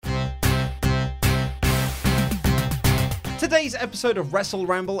Today's episode of Wrestle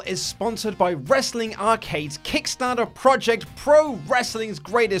Ramble is sponsored by Wrestling Arcade's Kickstarter project, Pro Wrestling's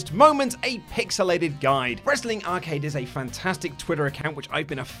Greatest Moments, a pixelated guide. Wrestling Arcade is a fantastic Twitter account which I've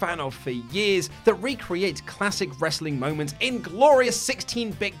been a fan of for years that recreates classic wrestling moments in glorious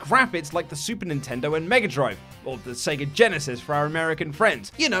 16-bit graphics like the Super Nintendo and Mega Drive, or the Sega Genesis for our American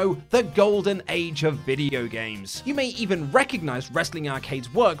friends. You know, the golden age of video games. You may even recognize Wrestling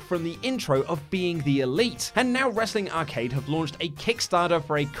Arcade's work from the intro of Being the Elite. And now Wrestling Arcade have launched a Kickstarter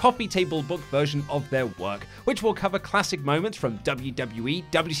for a coffee table book version of their work, which will cover classic moments from WWE,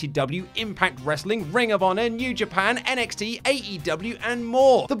 WCW, Impact Wrestling, Ring of Honor, New Japan, NXT, AEW, and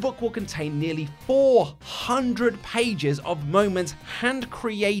more. The book will contain nearly 400 pages of moments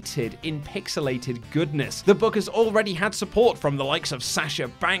hand-created in pixelated goodness. The book has already had support from the likes of Sasha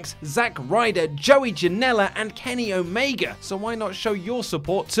Banks, Zack Ryder, Joey Janela, and Kenny Omega, so why not show your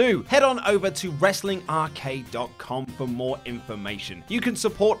support too? Head on over to WrestlingArcade.com for more information. You can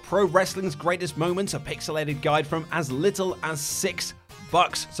support Pro Wrestling's Greatest Moments, a pixelated guide from as little as $6.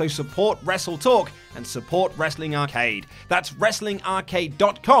 So support Wrestle Talk and support Wrestling Arcade. That's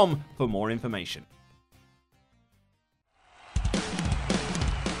WrestlingArcade.com for more information.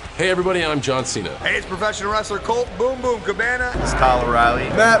 Hey everybody, I'm John Cena. Hey, it's professional wrestler Colt Boom Boom Cabana. It's Kyle O'Reilly.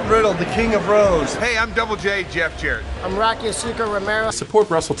 Matt Riddle, the King of Rose. Hey, I'm Double J, Jeff Jarrett. I'm Rocky Asuka Romero.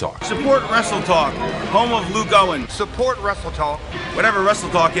 Support Wrestle Talk. Support Wrestle Talk, home of Luke Owen. Support Wrestle Talk. Whatever Wrestle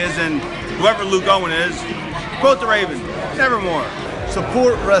Talk is and whoever Luke Owen is, quote the Raven, nevermore.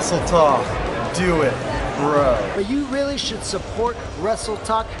 Support Wrestle Talk. Do it, bro. But you really should support Wrestle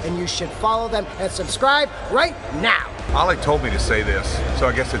Talk, and you should follow them and subscribe right now. Ollie told me to say this, so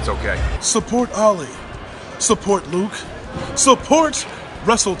I guess it's okay. Support Ollie. Support Luke. Support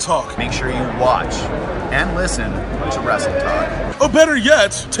Wrestle Talk. Make sure you watch and listen to Wrestle Talk. Or better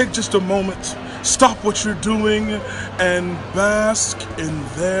yet, take just a moment, stop what you're doing, and bask in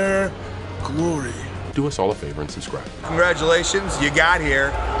their glory. Do us all a favor and subscribe. Congratulations, you got here.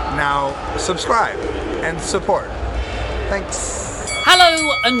 Now, subscribe and support. Thanks.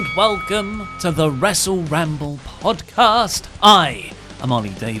 Hello and welcome to the Wrestle Ramble podcast. I am Ollie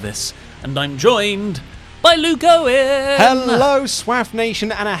Davis and I'm joined by Luke Owen. Hello, Swaff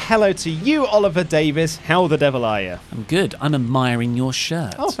Nation, and a hello to you, Oliver Davis. How the devil are you? I'm good. I'm admiring your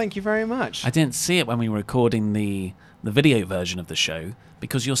shirt. Oh, thank you very much. I didn't see it when we were recording the video version of the show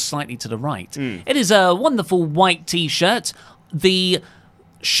because you're slightly to the right. It is a wonderful white t-shirt. The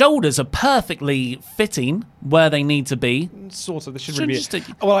shoulders are perfectly fitting where they need to be. Sort of. There should Should really just be.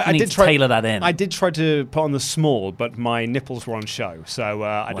 Well, I need did to try tailor that in. I did try to put on the small, but my nipples were on show, so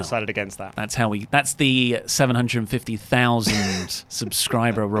I decided against that. That's the 750,000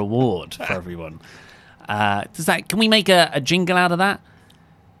 subscriber reward for everyone. Can we make a jingle out of that?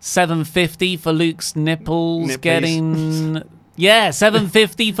 750 for Luke's nipples Nippies. getting... Yeah,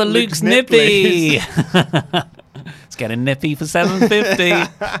 750 for Luke's nippy. It's getting nippy for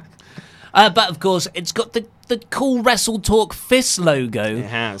 750. But of course, it's got the cool Wrestle Talk fist logo. It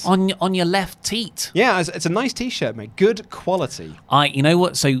has. on your left teat. Yeah, it's a nice t-shirt, mate. Good quality. You know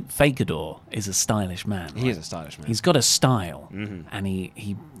what? So Fakador is a stylish man. He is a stylish man. He's got a style, and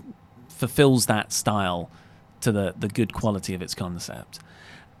he fulfills that style to the good quality of its concept.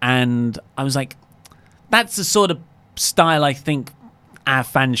 And I was like, that's the sort of style I think our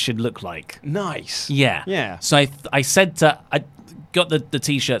fans should look like. Nice. Yeah. Yeah. So I got the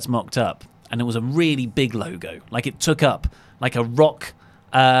t-shirts mocked up, and it was a really big logo. Like it took up like a rock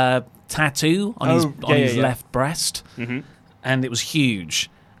tattoo on his left breast, and it was huge.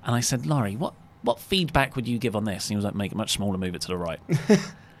 And I said, Laurie, what feedback would you give on this? And he was like, make it much smaller, move it to the right.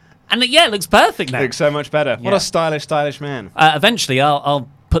 And it looks perfect now. Looks so much better. Yeah. What a stylish man. Eventually, I'll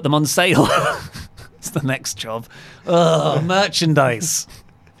put them on sale. It's the next job. Oh, merchandise.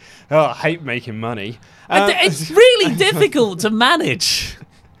 Oh, I hate making money. It's really difficult to manage.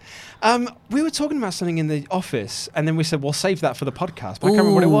 We were talking about something in the office, and then we said, we'll save that for the podcast. But I can't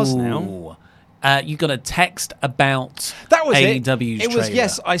remember what it was now. You got a text about That was AEW's it. It was, trailer.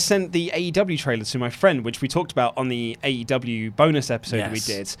 yes, I sent the AEW trailer to my friend, which we talked about on the AEW bonus episode we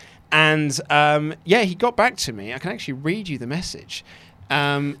did. And, he got back to me. I can actually read you the message.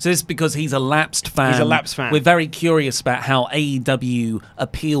 So it's because he's a lapsed fan. He's a lapsed fan. We're very curious about how AEW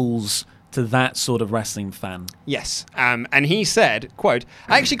appeals to that sort of wrestling fan. Yes. And he said, quote,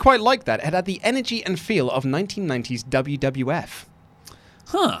 I actually quite like that. It had the energy and feel of 1990s WWF.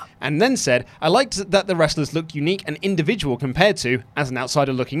 Huh. And then said, I liked that the wrestlers looked unique and individual compared to, as an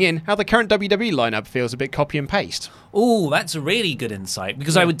outsider looking in, how the current WWE lineup feels a bit copy and paste. Oh, that's a really good insight,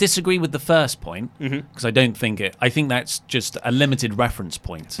 because I would disagree with the first point, because I think that's just a limited reference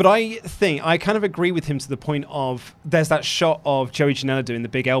point. But I kind of agree with him to the point of, there's that shot of Joey Janela doing the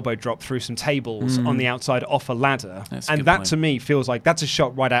big elbow drop through some tables on the outside off a ladder. And that to me feels like that's a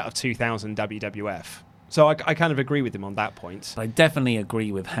shot right out of 2000 WWF. So I kind of agree with him on that point. But I definitely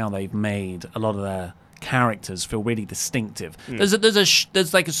agree with how they've made a lot of their characters feel really distinctive.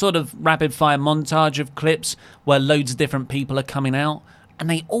 There's like a sort of rapid fire montage of clips where loads of different people are coming out, and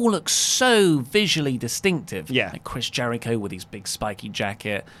they all look so visually distinctive. Yeah. Like Chris Jericho with his big spiky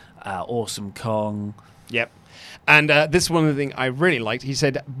jacket, Awesome Kong. Yep. And this is one of the things I really liked. He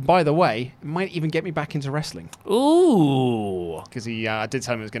said, by the way, it might even get me back into wrestling. Ooh. Because I did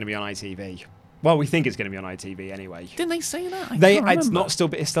tell him it was going to be on ITV. Well, we think it's going to be on ITV anyway. Didn't they say that? It's not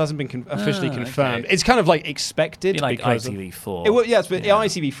still. It still hasn't been officially confirmed. Okay. It's kind of like expected. Like because ITV4. It's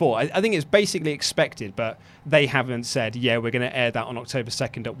ITV4. I think it's basically expected, but they haven't said, yeah, we're going to air that on October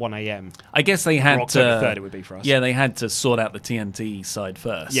 2nd at 1 a.m. I guess they had or October 3rd it would be for us. Yeah, they had to sort out the TNT side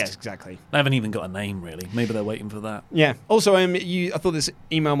first. Yes, exactly. They haven't even got a name, really. Maybe they're waiting for that. Yeah. Also, I thought this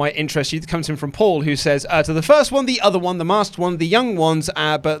email might interest you. It comes in from Paul, who says, to the first one, the other one, the masked one, the young ones,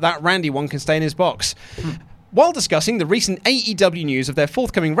 but that Randy one can stay in his box. While discussing the recent AEW news of their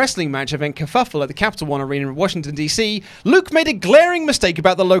forthcoming wrestling match event kerfuffle at the Capital One Arena in Washington, D.C., Luke made a glaring mistake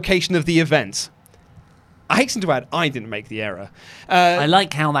about the location of the event. I hasten to add, I didn't make the error. I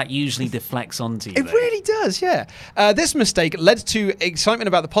like how that usually deflects onto you. It really does, yeah. This mistake led to excitement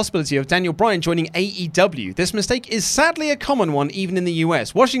about the possibility of Daniel Bryan joining AEW. This mistake is sadly a common one even in the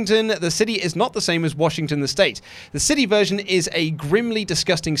US. Washington, the city, is not the same as Washington, the state. The city version is a grimly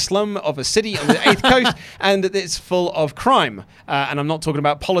disgusting slum of a city on the 8th coast, and it's full of crime. And I'm not talking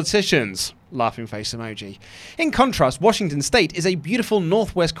about politicians. Laughing face emoji. In contrast, Washington State is a beautiful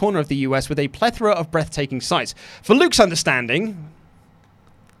northwest corner of the US with a plethora of breathtaking sights. For Luke's understanding,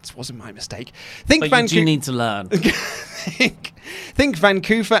 this wasn't my mistake. But you do need to learn. Think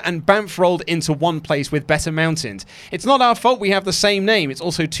Vancouver and Banff rolled into one place with better mountains. It's not our fault we have the same name. It's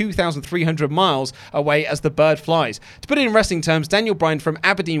also 2,300 miles away as the bird flies. To put it in wrestling terms, Daniel Bryan from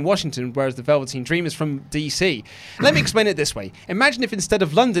Aberdeen, Washington, whereas the Velveteen Dream is from DC. Let me explain it this way. Imagine if instead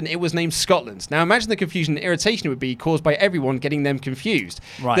of London, it was named Scotland. Now imagine the confusion and irritation it would be caused by everyone getting them confused.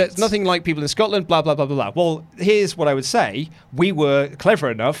 Right. There's nothing like people in Scotland, blah, blah, blah, blah, blah. Well, here's what I would say. We were clever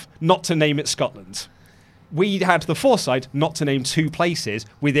enough not to name it Scotland. We had the foresight not to name two places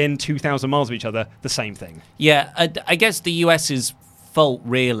within 2,000 miles of each other the same thing. Yeah, I guess the US's fault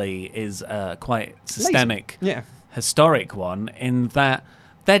really is quite systemic, historic one in that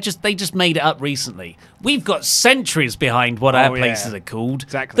they just made it up recently. We've got centuries behind what our places are called.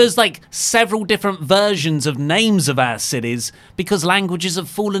 Exactly. There's like several different versions of names of our cities because languages have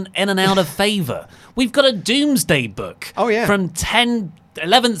fallen in and out of favour. We've got a Doomsday Book from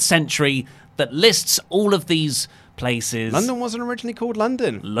 11th century that lists all of these places. London wasn't originally called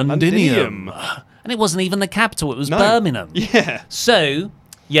London. Londinium. And it wasn't even the capital, it was Birmingham. Yeah. So,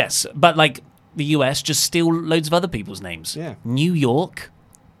 yes, but like the US just steal loads of other people's names. Yeah. New York.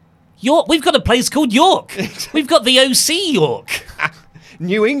 We've got a place called York. We've got the OC York.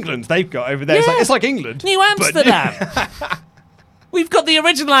 New England they've got over there. Yeah. It's like England. New Amsterdam. We've got the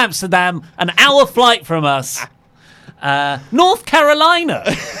original Amsterdam, an hour flight from us. North Carolina.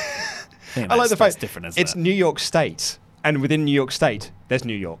 I like the fact different, it's New York State, and within New York State, there's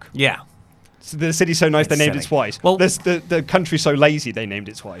New York. Yeah. So the city's so nice they named it silly. twice. Well, the country's so lazy they named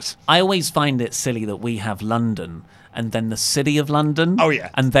it twice. I always find it silly that we have London and then the City of London. Oh, yeah.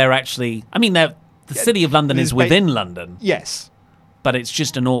 And they're actually, the City of London is within London. Yes. But it's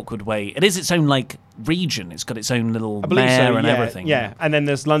just an awkward way. It is its own, region. It's got its own little mayor and everything. Yeah, and then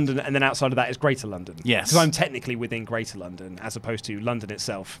there's London, and then outside of that is Greater London. Yes. Because I'm technically within Greater London, as opposed to London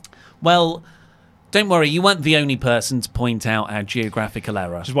itself. Well, don't worry, you weren't the only person to point out our geographical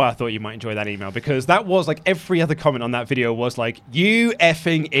error. Which is why I thought you might enjoy that email, because that was every other comment on that video was you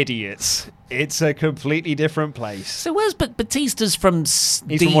effing idiots. It's a completely different place. So where's Batista's from DC?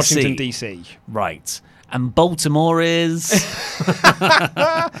 He's from Washington, D.C. Right. And Baltimore is...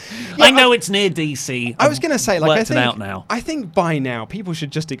 I know it's near DC. I was going to say, I think by now people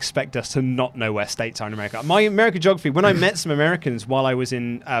should just expect us to not know where states are in America. My American geography, when I met some Americans while I was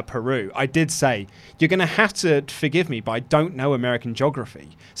in Peru, I did say, you're going to have to forgive me, but I don't know American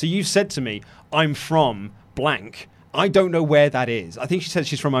geography. So you said to me, I'm from blank. I don't know where that is. I think she said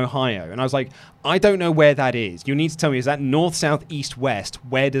she's from Ohio. And I was like, I don't know where that is. You need to tell me, is that north, south, east, west?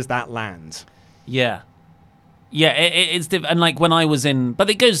 Where does that land? Yeah. Yeah, it's and like when I was in, but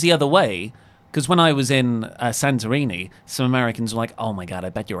it goes the other way. Because when I was in Santorini, some Americans were like, "Oh my God, I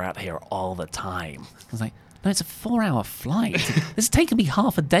bet you're out here all the time." I was like, "No, it's a 4-hour flight. This has taken me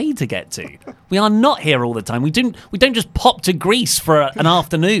half a day to get to. We are not here all the time. We don't just pop to Greece for an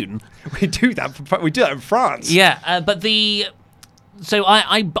afternoon. We do that. We do that in France. Yeah, so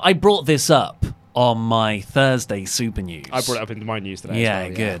I brought this up on my Thursday Super News. I brought it up into my news today. Yeah, as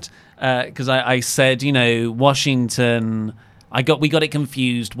well, good. Because I said, Washington. We got it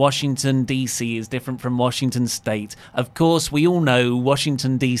confused. Washington, D.C. is different from Washington State. Of course, we all know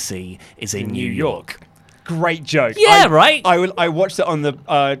Washington, D.C. is in New York. Great joke. Yeah, right? I watched it on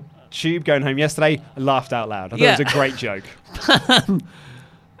the tube going home yesterday. I laughed out loud. I thought it was a great joke.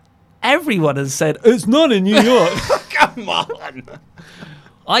 Everyone has said, it's not in New York. Come on.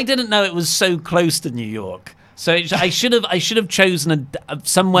 I didn't know it was so close to New York. So I should have chosen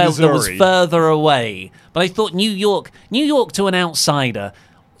somewhere Missouri. that was further away. But I thought New York to an outsider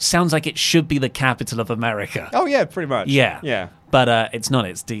sounds like it should be the capital of America. Oh yeah, pretty much. Yeah. But it's not.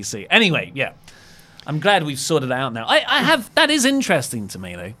 It's DC. Anyway, yeah. I'm glad we've sorted it out now. That is interesting to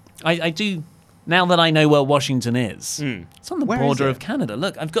me though. I do now that I know where Washington is. It's on the border of Canada.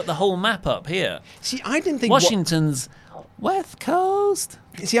 Look, I've got the whole map up here. See, I didn't think Washington's West Coast.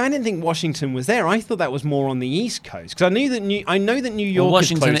 See, I didn't think Washington was there. I thought that was more on the East Coast because I know that New York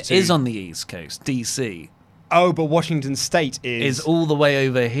Washington is close to... is on the East Coast, DC. Oh, but Washington State is all the way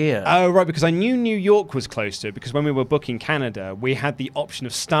over here. Oh, right, because I knew New York was close to it because when we were booking Canada, we had the option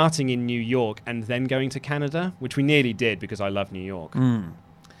of starting in New York and then going to Canada, which we nearly did because I love New York.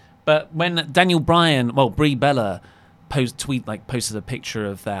 But when Daniel Bryan, Brie Bella posted a picture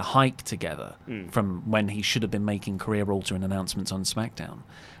of their hike together from when he should have been making career-altering announcements on SmackDown.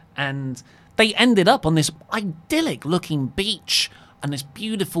 And they ended up on this idyllic-looking beach and this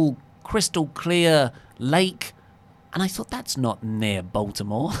beautiful, crystal-clear lake. And I thought, that's not near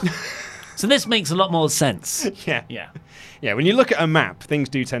Baltimore. So this makes a lot more sense. Yeah, when you look at a map, things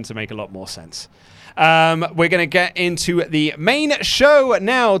do tend to make a lot more sense. We're going to get into the main show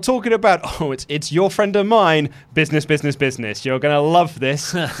now, talking about, it's your friend of mine, business. You're going to love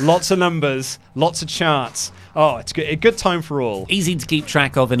this. Lots of numbers, lots of charts. Oh, it's good. A good time for all. Easy to keep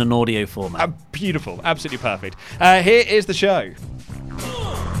track of in an audio format. Beautiful. Absolutely perfect. Here is the show.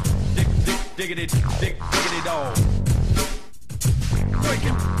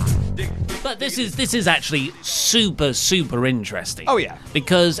 But this is actually super, super interesting. Oh, yeah.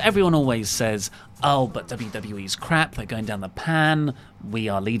 Because everyone always says, but WWE's crap, they're going down the pan, we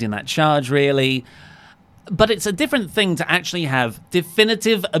are leading that charge, really. But it's a different thing to actually have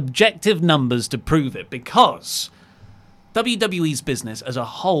definitive, objective numbers to prove it, because WWE's business as a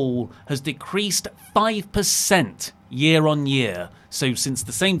whole has decreased 5% year on year. So since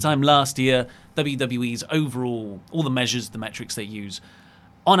the same time last year, WWE's overall, all the measures, the metrics they use,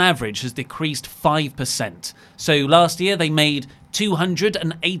 on average has decreased 5%. So last year they made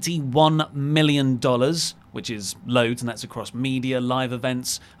 $281 million, which is loads, and that's across media, live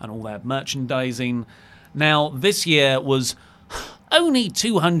events, and all their merchandising. Now, this year was only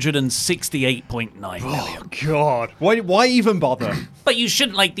 $268.9 million. Oh, God. Why even bother? But you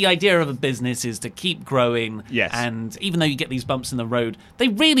shouldn't, the idea of a business is to keep growing. Yes. And even though you get these bumps in the road, they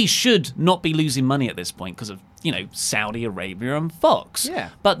really should not be losing money at this point because of, Saudi Arabia and Fox. Yeah.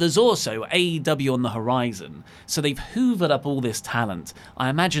 But there's also AEW on the horizon. So they've hoovered up all this talent. I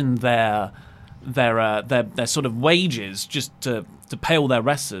imagine their sort of wages just to pay all their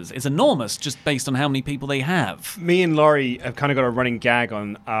wrestlers is enormous just based on how many people they have. Me and Laurie have kind of got a running gag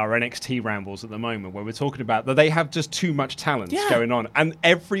on our NXT rambles at the moment where we're talking about that they have just too much talent going on. And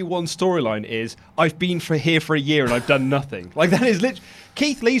everyone's storyline is, I've been here for a year and I've done nothing. That is literally...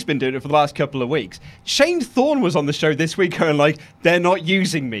 Keith Lee's been doing it for the last couple of weeks. Shane Thorne was on the show this week going they're not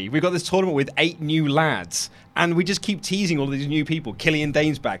using me. We've got this tournament with 8 new lads. And we just keep teasing all these new people. Killian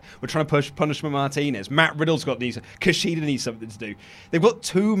Dane's back. We're trying to push Punishment Martinez. Matt Riddle's Kushida needs something to do. They've got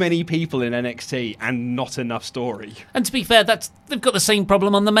too many people in NXT and not enough story. And to be fair, they've got the same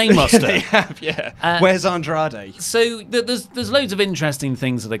problem on the main roster. They have, yeah. Where's Andrade? So there's loads of interesting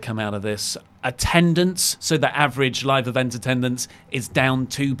things that have come out of this. Attendance, so the average live event attendance is down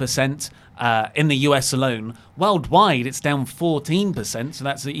 2%. In the US alone. Worldwide, it's down 14%, so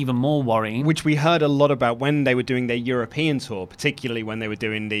that's even more worrying. Which we heard a lot about when they were doing their European tour, particularly when they were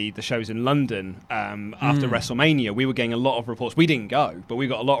doing the shows in London after WrestleMania. We were getting a lot of reports. We didn't go, but we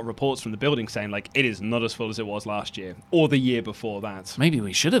got a lot of reports from the building saying, it is not as full as it was last year, or the year before that. Maybe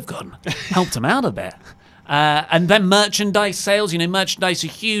we should have gone. Helped them out a bit. And then merchandise sales. Merchandise, a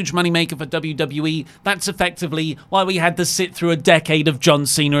huge moneymaker for WWE. That's effectively why we had to sit through a decade of John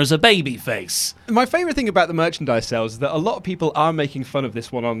Cena as a babyface. My favourite thing about the merchandise sales is that a lot of people are making fun of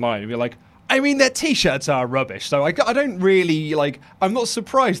this one online. You're like, I mean, their T-shirts are rubbish, so I don't really, I'm not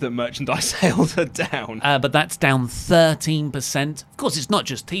surprised that merchandise sales are down. But that's down 13%. Of course, it's not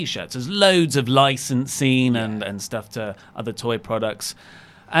just T-shirts. There's loads of licensing and stuff to other toy products.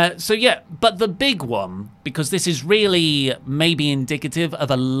 But the big one, because this is really maybe indicative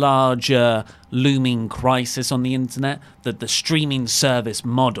of a larger looming crisis on the internet, that the streaming service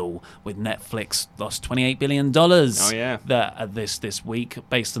model with Netflix lost $28 billion this week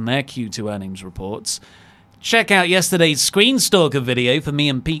based on their Q2 earnings reports. Check out yesterday's Screen Stalker video for me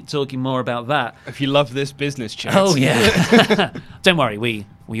and Pete talking more about that. If you love this business chat. Oh, yeah. Don't worry,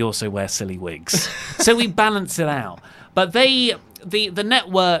 we also wear silly wigs. So we balance it out. But the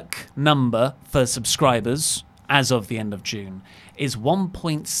network number for subscribers as of the end of June is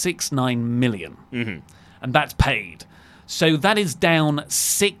 1.69 million. Mm-hmm. And that's paid. So that is down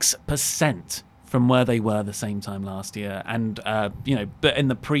 6% from where they were the same time last year, and but in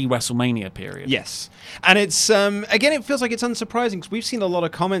the pre-WrestleMania period. Yes, and it's again, it feels like it's unsurprising because we've seen a lot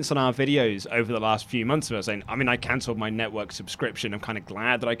of comments on our videos over the last few months about saying, I cancelled my network subscription. I'm kind of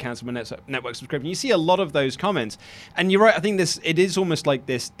glad that I cancelled my network subscription. You see a lot of those comments, and you're right. I think it is almost like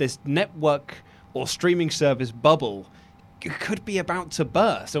this network or streaming service bubble could be about to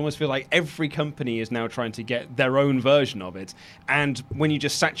burst. I almost feel like every company is now trying to get their own version of it, and when you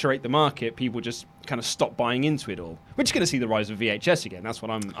just saturate the market, people just kind of stop buying into it all. We're just going to see the rise of VHS again. That's what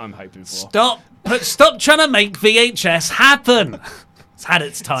I'm hoping for. Stop trying to make VHS happen. It's had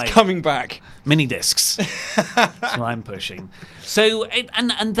its time. It's coming back. Mini discs. That's what I'm pushing. So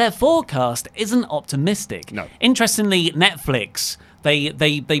and their forecast isn't optimistic. No. Interestingly, Netflix,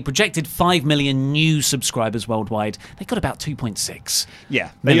 They projected 5 million new subscribers worldwide. They got about 2.6.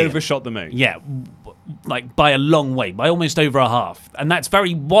 Yeah, they overshot the moon. Yeah, by a long way, by almost over a half. And that's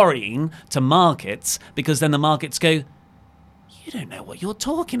very worrying to markets, because then the markets go, you don't know what you're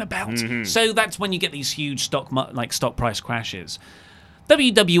talking about. Mm-hmm. So that's when you get these huge stock price crashes.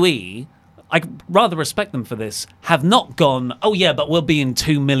 WWE, I rather respect them for this, have not gone, oh yeah, but we'll be in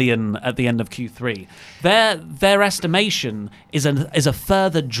 2 million at the end of Q3. Their estimation is a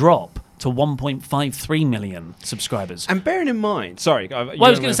further drop to 1.53 million subscribers. And bearing in mind, sorry. I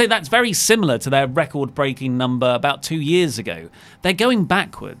was going to say that's very similar to their record-breaking number about 2 years ago. They're going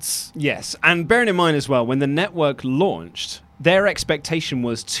backwards. Yes, and bearing in mind as well, when the network launched, their expectation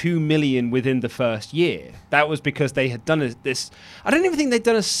was 2 million within the first year. That was because they had done this. I don't even think they'd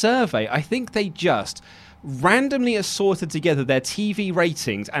done a survey. I think they just randomly assorted together their TV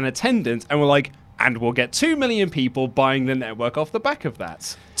ratings and attendance and were like, and we'll get 2 million people buying the network off the back of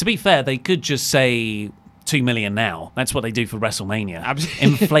that. To be fair, they could just say 2 million now. That's what they do for WrestleMania. Absolutely.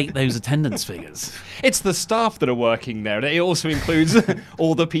 Inflate those attendance figures. It's the staff that are working there. It also includes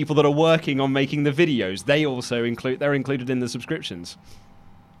all the people that are working on making the videos. They're included in the subscriptions.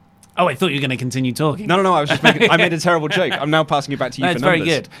 Oh, I thought you were going to continue talking. No. I was just I made a terrible joke. I'm now passing it back to you for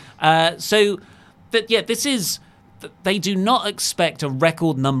numbers. That's very good. This is. They do not expect a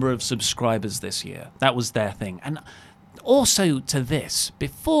record number of subscribers this year. That was their thing. And also to this,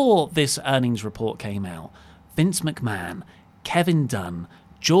 before this earnings report came out, Vince McMahon, Kevin Dunn,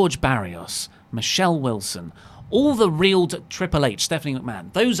 George Barrios, Michelle Wilson, all the real Triple H, Stephanie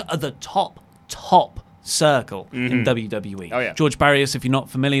McMahon, those are the top circle in WWE. Oh, yeah. George Barrios, if you're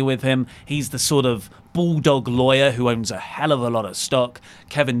not familiar with him, he's the sort of bulldog lawyer who owns a hell of a lot of stock.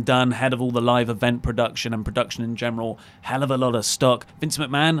 Kevin Dunn, head of all the live event production and production in general, hell of a lot of stock. Vince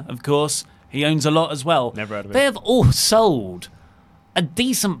McMahon, of course, he owns a lot as well. Never heard of it. They have all sold a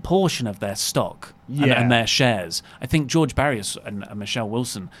decent portion of their stock and their shares. I think George Barrios and Michelle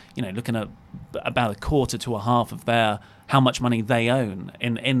Wilson, looking at about a quarter to a half of how much money they own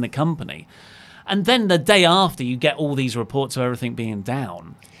in the company. And then the day after, you get all these reports of everything being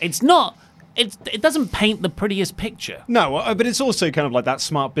down. It doesn't paint the prettiest picture. No, but it's also kind of like that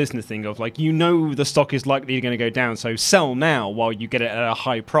smart business thing of the stock is likely going to go down, so sell now while you get it at a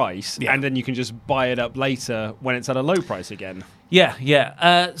high price, and then you can just buy it up later when it's at a low price again. Yeah.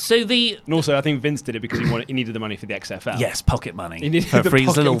 And also, I think Vince did it because he needed the money for the XFL. Yes, pocket money for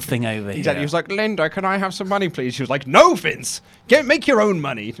his little thing over here. Exactly. He was like, Linda, can I have some money, please? She was like, no, Vince, make your own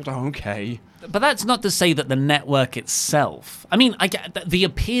money. Was like, okay. But that's not to say that the network itself. I mean, I get the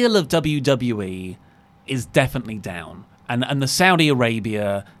appeal of WWE is definitely down, and the Saudi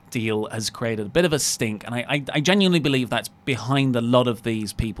Arabia deal has created a bit of a stink, and I genuinely believe that's behind a lot of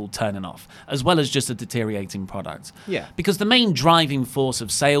these people turning off, as well as just a deteriorating product. Yeah. Because the main driving force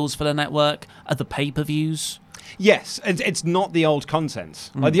of sales for the network are the pay-per-views. Yes, it's not the old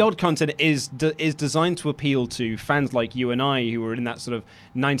content. Like, the old content is designed to appeal to fans like you and I who were in that sort of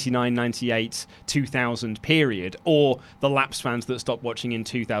 99, 98, 2000 period, or the lapsed fans that stopped watching in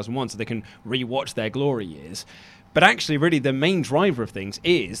 2001 so they can rewatch their glory years. But actually, really, the main driver of things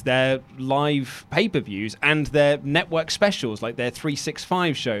is their live pay-per-views and their network specials, like their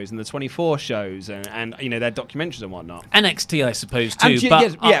 365 shows and the 24 shows and you know, their documentaries and whatnot. NXT, I suppose, too.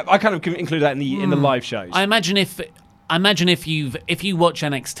 And, but I kind of include that in the live shows. I imagine if you watch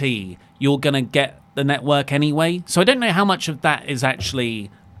NXT, you're gonna get the network anyway. So I don't know how much of that is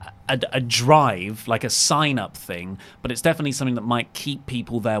actually a drive, like a sign-up thing, but it's definitely something that might keep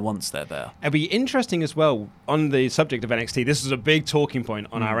people there once they're there. It'd be interesting as well, on the subject of NXT, this was a big talking point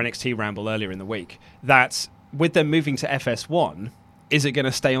on our NXT ramble earlier in the week, that with them moving to FS1, is it going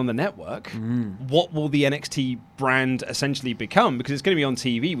to stay on the network? What will the NXT brand essentially become? Because it's going to be on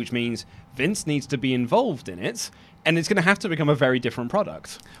TV, which means Vince needs to be involved in it, and it's going to have to become a very different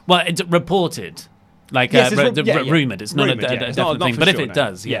product. Well, it's reported. Like yes, rumoured. It's not rumored, a It's definite not thing. But if sure, it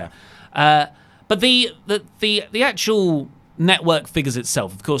does, but the actual network figures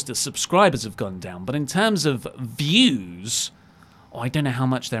itself, of course, the subscribers have gone down. But in terms of views, I don't know how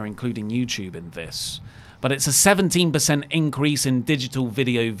much they're including YouTube in this. But it's a 17% increase in digital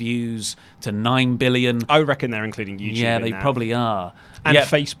video views to 9 billion. I reckon they're including YouTube. Yeah, in they that. probably are. And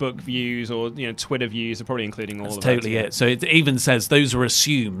Facebook views or Twitter views are probably including all of that. That's totally it. So it even says those are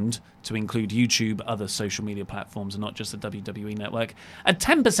assumed to include YouTube, other social media platforms, and not just the WWE network. A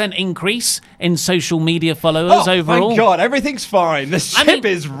 10% increase in social media followers overall. Thank God, everything's fine. The ship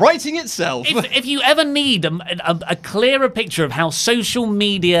is righting itself. If you ever need a clearer picture of how social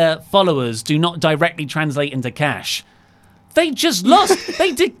media followers do not directly translate into cash, they just lost.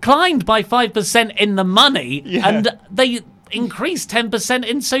 They declined by 5% in the money, and they increased 10%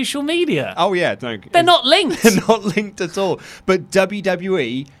 in social media. Oh yeah, no, they're not linked. They're not linked at all. But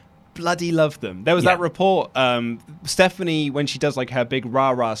WWE bloody love them. There was that report. Stephanie, when she does like her big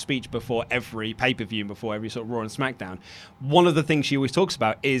rah-rah speech before every pay-per-view, before every sort of Raw and SmackDown, one of the things she always talks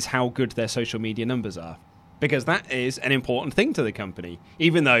about is how good their social media numbers are, because that is an important thing to the company,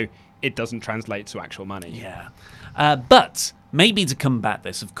 even though it doesn't translate to actual money. Yeah, but maybe to combat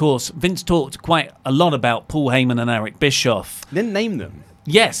this, of course, Vince talked quite a lot about Paul Heyman and Eric Bischoff. Didn't name them.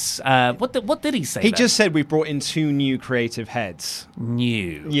 Yes. What did he say? He just said we brought in 2 new creative heads.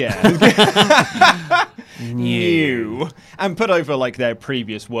 New. Yeah. New. And put over like their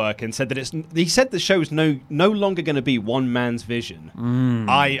previous work and said that he said the show's no longer going to be one man's vision.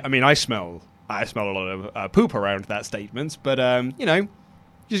 I mean, I smell a lot of poop around that statement, but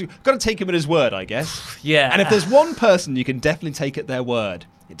you got to take him at his word, I guess. Yeah. And if there's one person you can definitely take at their word,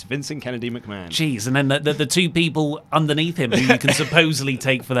 it's Vincent Kennedy McMahon. Jeez, and then the 2 people underneath him who you can supposedly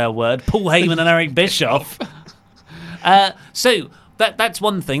take for their word, Paul Heyman and Eric Bischoff. So that's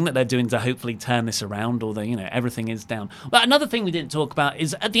one thing that they're doing to hopefully turn this around, although, everything is down. But another thing we didn't talk about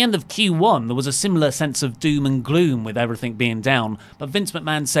is at the end of Q1, there was a similar sense of doom and gloom with everything being down. But Vince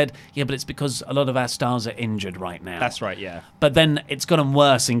McMahon said, yeah, but it's because a lot of our stars are injured right now. That's right, yeah. But then it's gotten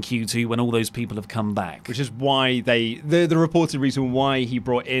worse in Q2 when all those people have come back. Which is why the reported reason why he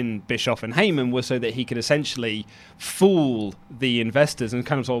brought in Bischoff and Heyman was so that he could essentially fool the investors and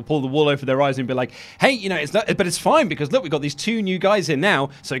kind of sort of pull the wool over their eyes and be like, hey, it's not, but it's fine because look, we've got these 2 new guys in now,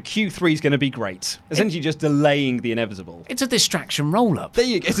 so Q3 is going to be great. Essentially just delaying the inevitable. It's a distraction roll-up.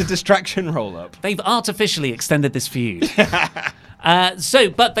 It's a distraction roll-up. They've artificially extended this feud.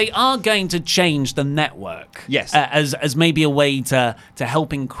 But they are going to change the network. Yes. As maybe a way to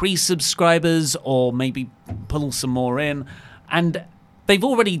help increase subscribers or maybe pull some more in. And they've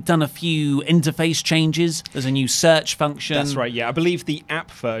already done a few interface changes. There's a new search function. That's right, yeah. I believe the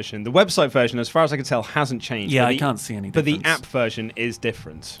app version, the website version, as far as I can tell, hasn't changed. Yeah, I can't see any difference. But the app version is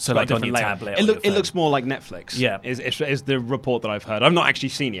different. So like on your tablet. It looks more like Netflix. Yeah. Is the report that I've heard. I've not actually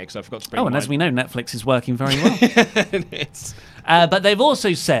seen it because I forgot to bring and as we know, Netflix is working very well. It is. But they've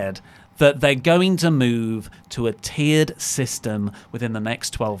also said that they're going to move to a tiered system within the next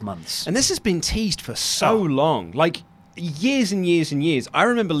 12 months. And this has been teased for so long. Like, years and years and years. I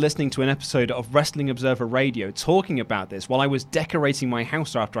remember listening to an episode of Wrestling Observer Radio talking about this while I was decorating my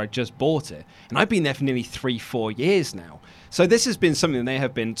house after I just bought it. And I've been there for nearly 3-4 years now. So this has been something they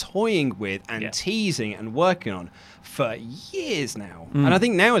have been toying with and teasing and working on for years now. And I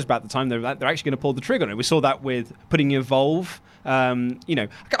think now is about the time they're actually going to pull the trigger on it. We saw that with putting Evolve You know,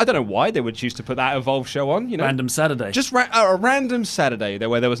 I don't know why they would choose to put that Evolve show on. You know, Random Saturday. just a random Saturday there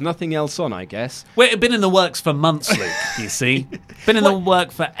where there was nothing else on, I guess. Well, it had been in the works for months, Luke, you see. Been in the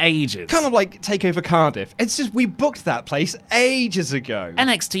work for ages. Kind of like Takeover Cardiff. It's just we booked that place ages ago.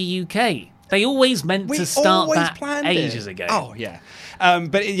 NXT UK. They always meant We to start always that planned ages it. ago. Oh, yeah.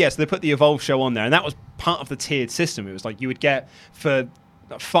 But yes, they put the Evolve show on there, and that was part of the tiered system. It was like you would get for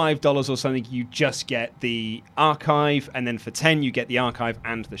 $5 or something, you just get the archive, and then for $10 you get the archive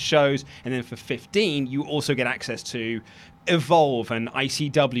and the shows, and then for $15 you also get access to Evolve and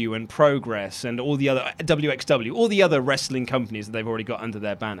ICW and Progress and all the other WXW, all the other wrestling companies that they've already got under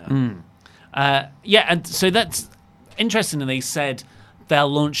their banner. Yeah, and so that's interesting. And they said they'll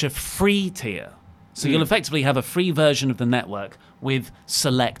launch a free tier. So you'll effectively have a free version of the network with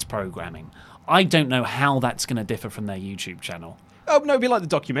select programming. I don't know how that's going to differ from their YouTube channel. Oh no, it'd be like the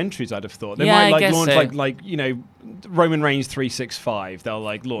documentaries. I'd have thought they Yeah, might I like guess launch so. like you know Roman Reigns 365. They'll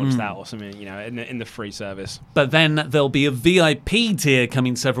like launch that or something, you know, in the free service. But then there'll be a VIP tier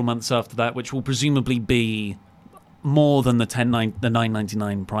coming several months after that, which will presumably be more than the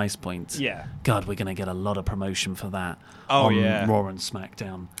 $9.99 price point. Yeah. God, we're going to get a lot of promotion for that. Oh, on yeah. Raw and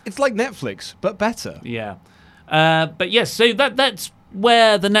SmackDown. It's like Netflix, but better. Yeah. But yes, so that's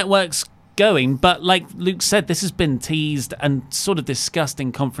where the network's going. But like Luke said, this has been teased and sort of discussed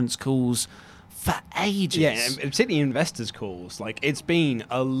in conference calls for ages. Yeah, and particularly investors' calls. Like, it's been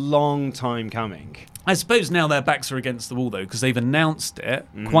a long time coming. I suppose now their backs are against the wall, though, because they've announced it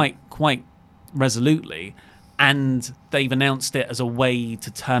quite resolutely, and they've announced it as a way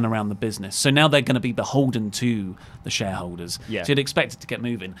to turn around the business. So now they're going to be beholden to the shareholders. Yeah. So you'd expect it to get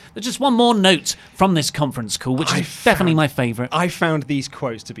moving. There's just one more note from this conference call, which is definitely my favourite. I found these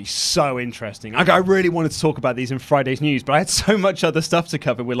quotes to be so interesting. I really wanted to talk about these in Friday's news, but I had so much other stuff to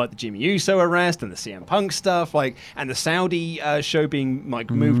cover with like the Jimmy Uso arrest and the CM Punk stuff, like, and the Saudi show being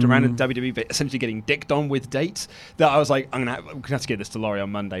like moved around in WWE, but essentially getting dicked on with dates, that I was like, we're gonna have to get this to Laurie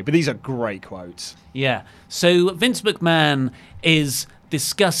on Monday. But these are great quotes. Yeah. So Vince McMahon is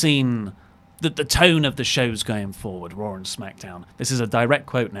discussing the tone of the shows going forward, Raw and SmackDown. This is a direct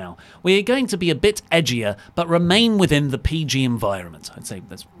quote now. We are going to be a bit edgier, but remain within the PG environment. I'd say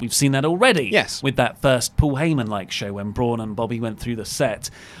we've seen that already. Yes. With that first Paul Heyman-like show when Braun and Bobby went through the set.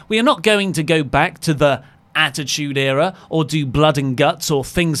 We are not going to go back to the Attitude Era or do blood and guts or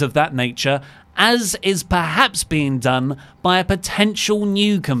things of that nature, as is perhaps being done by a potential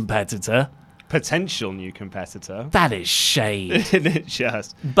new competitor. Potential new competitor. That is shade. Isn't it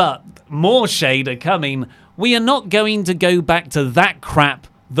just? But more shade are coming. We are not going to go back to that crap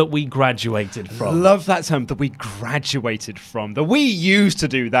that we graduated from. Love that term, that we graduated from. That we used to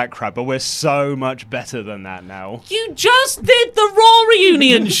do that crap, but we're so much better than that now. You just did the Raw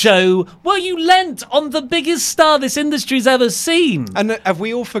reunion show where you lent on the biggest star this industry's ever seen. And have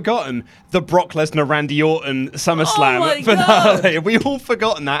we all forgotten the Brock Lesnar, Randy Orton Oh SummerSlam my finale? Have we all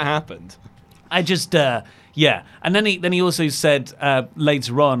forgotten that happened? I just, yeah. And then he also said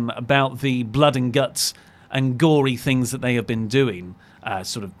later on about the blood and guts and gory things that they have been doing,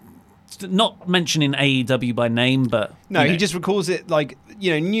 sort of not mentioning AEW by name, but... No, he just recalls it like,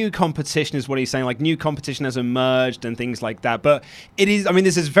 you know, new competition is what he's saying, like new competition has emerged and things like that. But it is, I mean,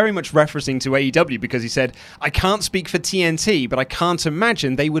 this is very much referencing to AEW because he said, I can't speak for TNT, but I can't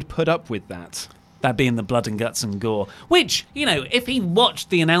imagine they would put up with that. That being the blood and guts and gore. Which, you know, if he watched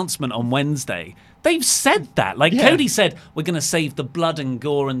the announcement on Wednesday, they've said that. Like, Yeah. Cody said, we're going to save the blood and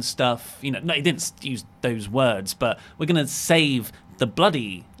gore and stuff. You know, no, he didn't use those words, but we're going to save the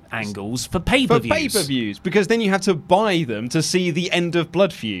bloody angles for pay-per-views. For pay-per-views, because then you have to buy them to see the end of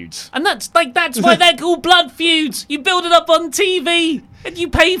blood feuds. And that's why they're called blood feuds. You build it up on TV and you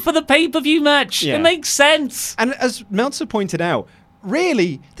pay for the pay-per-view match. Yeah. It makes sense. And as Meltzer pointed out,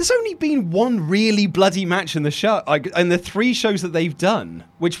 really, there's only been one really bloody match in the show, like in the 3 shows that they've done,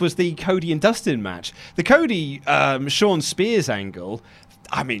 which was the Cody and Dustin match. The Cody Sean Spears angle,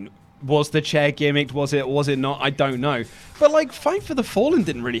 I mean, was the chair gimmicked? Was it not? I don't know. But like, Fight for the Fallen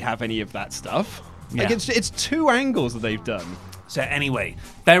didn't really have any of that stuff. Like, Yeah. it's 2 angles that they've done. So anyway,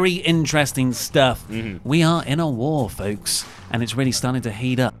 very interesting stuff. Mm-hmm. We are in a war, folks, and it's really starting to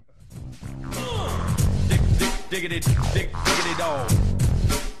heat up. Diggity dog.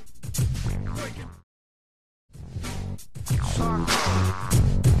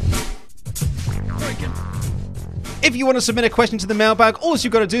 If you want to submit a question to the mailbag, all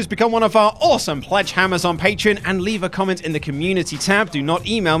you've got to do is become one of our awesome pledge hammers on Patreon and leave a comment in the community tab. Do not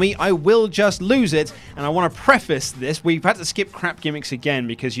email me, I will just lose it. And I want to preface this, we've had to skip crap gimmicks again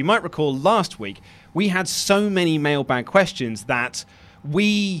because you might recall last week we had so many mailbag questions that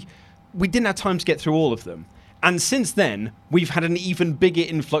we didn't have time to get through all of them. And since then, we've had an even bigger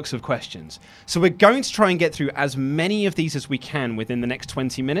influx of questions. So we're going to try and get through as many of these as we can within the next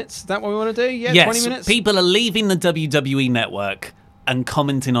 20 minutes. Is that what we want to do? Yeah, yes, 20 minutes? People are leaving the WWE network and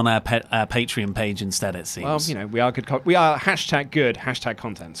commenting on our Patreon page instead, it seems. Well, you know, we are good. We are #good,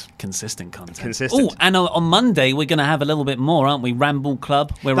 #content. Consistent content. Consistent. Oh, and on Monday, we're going to have a little bit more, aren't we? Ramble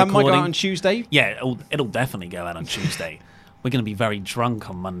Club. We're that recording. might go out on Tuesday. Yeah, it'll definitely go out on Tuesday. We're going to be very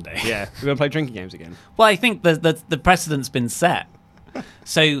drunk on Monday. Yeah, we're going to play drinking games again. Well, I think the precedent's been set.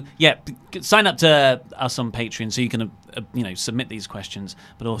 So, yeah, sign up to us on Patreon so you can, submit these questions,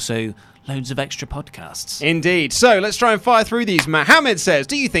 but also loads of extra podcasts. Indeed. So, let's try and fire through these. Mohammed says,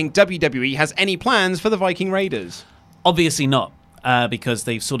 do you think WWE has any plans for the Viking Raiders? Obviously not. Because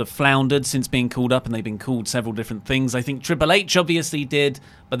they've sort of floundered since being called up, and they've been called several different things. I think Triple H obviously did,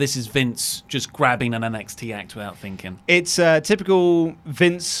 but this is Vince just grabbing an NXT act without thinking. It's typical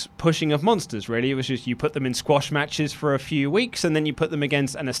Vince pushing of monsters, really. It was just you put them in squash matches for a few weeks, and then you put them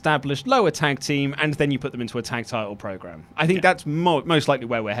against an established lower tag team, and then you put them into a tag title program. I think that's most likely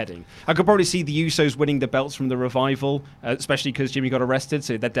where we're heading. I could probably see the Usos winning the belts from the Revival, especially because Jimmy got arrested,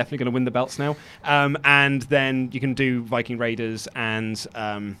 so they're definitely going to win the belts now. And then you can do Viking Raiders and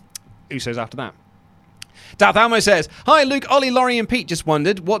Usos after that. Darth Almo says, hi Luke, Ollie, Laurie and Pete just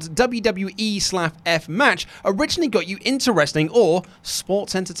wondered what WWE/F match originally got you into wrestling or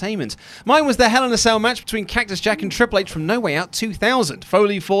sports entertainment. Mine was the Hell in a Cell match between Cactus Jack and Triple H from No Way Out 2000.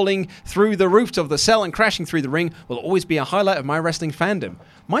 Foley falling through the roof of the cell and crashing through the ring will always be a highlight of my wrestling fandom.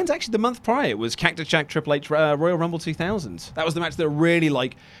 Mine's actually the month prior. It was Cactus Jack, Triple H, Royal Rumble 2000. That was the match that really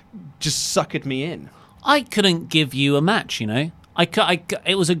just suckered me in. I couldn't give you a match,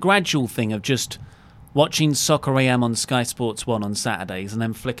 it was a gradual thing of just watching Soccer AM on Sky Sports 1 on Saturdays and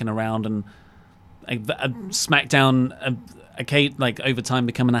then flicking around and SmackDown over time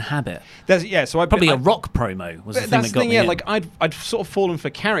becoming a habit. So probably a Rock promo was the thing that got me in. I'd sort of fallen for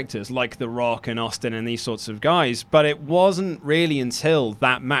characters like The Rock and Austin and these sorts of guys, but it wasn't really until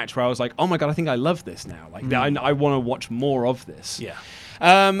that match where I was like, oh my God, I think I love this now. I want to watch more of this. Yeah.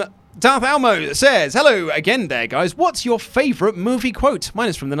 Darth Almo says, hello again there, guys. What's your favourite movie quote? Mine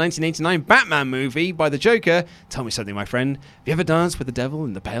is from the 1989 Batman movie by the Joker. Tell me something, my friend. Have you ever danced with the devil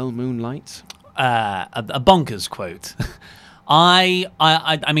in the pale moonlight? A bonkers quote.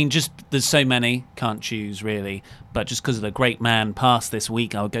 I mean, just there's so many, can't choose really, but just because of the great man passed this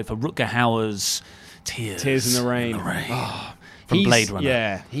week, I would go for Rutger Hauer's Tears in the Rain. Oh, from Blade Runner.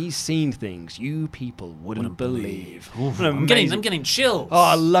 Yeah, he's seen things you people wouldn't believe. I'm getting chills. Oh,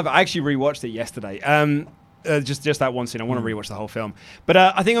 I love it. I actually rewatched it yesterday. Just that one scene. I want to rewatch the whole film. But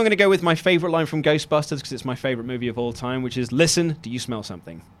I think I'm going to go with my favourite line from Ghostbusters because it's my favourite movie of all time, which is, listen, do you smell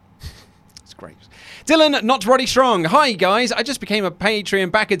something? It's great. Dylan, not Roddy Strong. Hi, guys. I just became a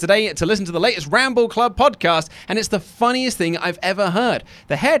Patreon backer today to listen to the latest Ramble Club podcast, and it's the funniest thing I've ever heard.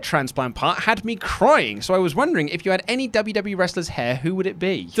 The hair transplant part had me crying, so I was wondering if you had any WWE wrestlers' hair, who would it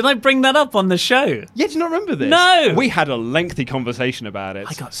be? Did I bring that up on the show? Yeah, do you not remember this? No. We had a lengthy conversation about it.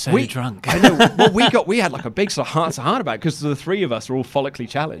 I got so drunk. I know. Well, we had a big sort of heart-to-heart about it because the three of us are all follically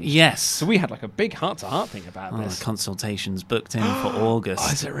challenged. Yes. So we had a big heart-to-heart thing about this. Consultations booked in for August.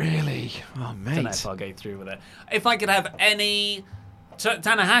 Oh, is it really? Oh, mate. I don't know if I'll go through with it. If I could have any...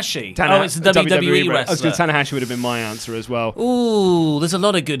 Tanahashi. It's a WWE wrestler. I was going to Tanahashi would have been my answer as well. Ooh, there's a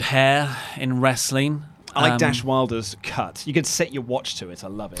lot of good hair in wrestling. I like Dash Wilder's cut. You could set your watch to it. I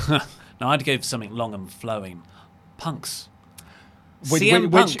love it. No, I'd go for something long and flowing. Punk's. Which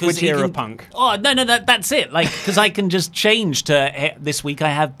era of Punk? Oh, no, that's it. Because I can just change to this week I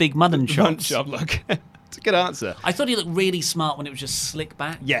have big mutton chops. Look. It's a good answer. I thought he looked really smart when it was just slick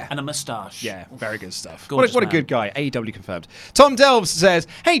back. Yeah. And a moustache. Yeah, very good stuff. What a good guy. AEW confirmed. Tom Delves says,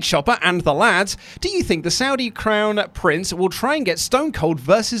 hey, Chopper and the lads, do you think the Saudi Crown Prince will try and get Stone Cold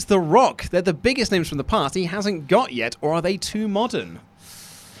versus The Rock? They're the biggest names from the past he hasn't got yet, or are they too modern?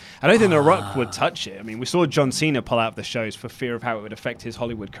 I don't think The Rock would touch it. I mean, we saw John Cena pull out of the shows for fear of how it would affect his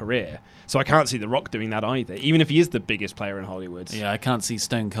Hollywood career. So I can't see The Rock doing that either, even if he is the biggest player in Hollywood. Yeah, I can't see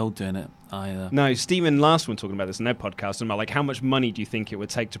Stone Cold doing it either. No, Stephen last one talking about this in their podcast, about how much money do you think it would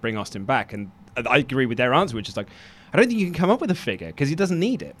take to bring Austin back? And I agree with their answer, which is I don't think you can come up with a figure because he doesn't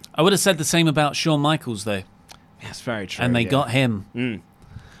need it. I would have said the same about Shawn Michaels, though. That's very true. And they got him.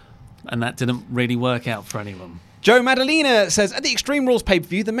 And that didn't really work out for anyone. Joe Madalena says, at the Extreme Rules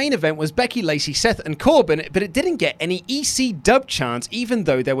pay-per-view, the main event was Becky, Lacey, Seth, and Corbin, but it didn't get any EC dub chants, even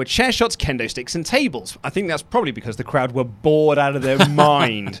though there were chair shots, kendo sticks, and tables. I think that's probably because the crowd were bored out of their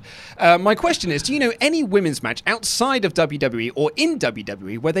mind. My question is, do you know any women's match outside of WWE or in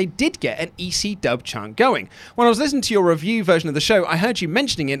WWE where they did get an EC dub chant going? When I was listening to your review version of the show, I heard you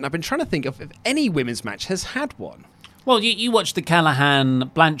mentioning it, and I've been trying to think of if any women's match has had one. Well, you watched the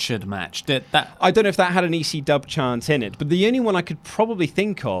Callahan-Blanchard match. I don't know if that had an EC dub chant in it, but the only one I could probably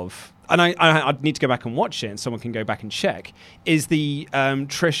think of, and I'd need to go back and watch it, and someone can go back and check, is the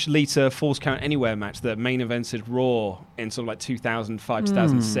Trish Lita Falls Count Anywhere match that main evented Raw in sort of like 2005,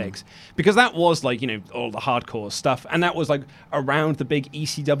 2006. Because that was like, all the hardcore stuff, and that was like around the big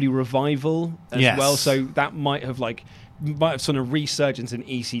ECW revival as well, so that might have sort of resurgence in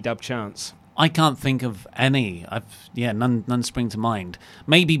EC dub chants. I can't think of any. None spring to mind.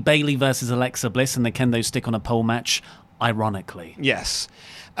 Maybe Bayley versus Alexa Bliss in the kendo stick on a pole match, ironically. Yes.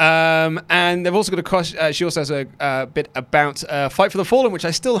 And they've also got a question. She also has a bit about Fight for the Fallen, which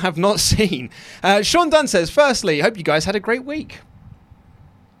I still have not seen. Sean Dunn says, firstly, hope you guys had a great week.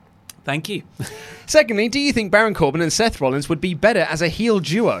 Thank you. Secondly, do you think Baron Corbin and Seth Rollins would be better as a heel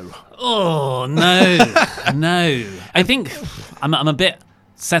duo? Oh, no. No. I think I'm a bit...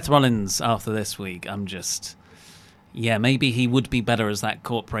 Seth Rollins after this week, I'm just... Yeah, maybe he would be better as that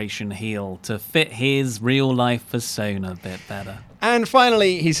corporation heel to fit his real-life persona a bit better. And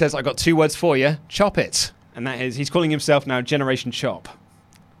finally, he says, I got 2 words for you. Chop it. And that is, he's calling himself now Generation Chop.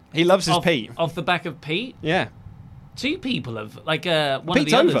 He loves his Pete. Off the back of Pete? Yeah. 2 people have, one Pete's of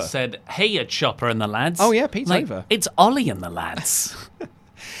the others over. said, hey, a Chopper and the lads. Oh, yeah, Pete's over. It's Ollie and the lads.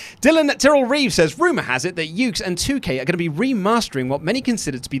 Dylan Tyrrell Reeves says, rumour has it that Ukes and 2K are going to be remastering what many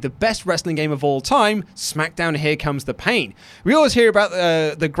consider to be the best wrestling game of all time, SmackDown Here Comes the Pain. We always hear about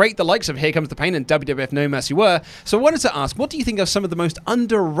the likes of Here Comes the Pain and WWF No Mercy Were, so I wanted to ask, what do you think of some of the most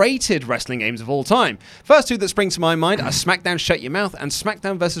underrated wrestling games of all time? First 2 that spring to my mind are SmackDown Shut Your Mouth and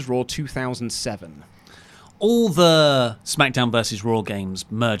SmackDown vs. Raw 2007. All the SmackDown vs. Raw games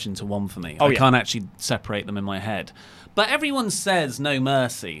merge into one for me. I can't actually separate them in my head. But everyone says No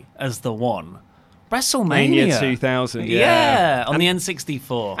Mercy as the one. WrestleMania 2000, yeah. On the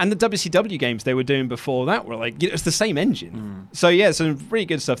N64. And the WCW games they were doing before that were it's the same engine. So yeah, some really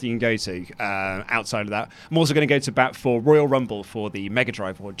good stuff that you can go to outside of that. I'm also going to go to bat for Royal Rumble for the Mega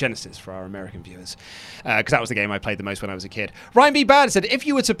Drive or Genesis for our American viewers, because that was the game I played the most when I was a kid. Ryan B. Bad said, if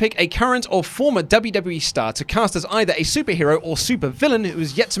you were to pick a current or former WWE star to cast as either a superhero or supervillain who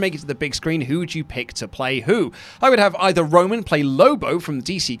is yet to make it to the big screen, who would you pick to play who? I would have either Roman play Lobo from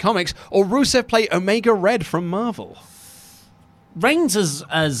DC Comics or Rusev play Omega Red from Marvel. Reigns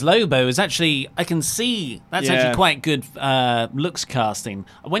as Lobo is actually, I can see that's actually quite good looks casting.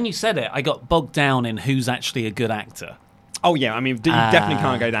 When you said it, I got bogged down in who's actually a good actor. Oh yeah, I mean, you definitely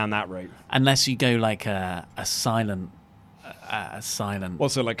can't go down that route. Unless you go like a silent...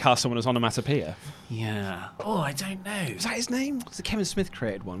 Also, like cast someone as Onomatopoeia. Yeah. Oh, I don't know. Is that his name? Was it Kevin Smith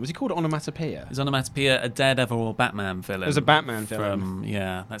created one? Was he called Onomatopoeia? Is Onomatopoeia a Daredevil or Batman villain? It was a Batman villain.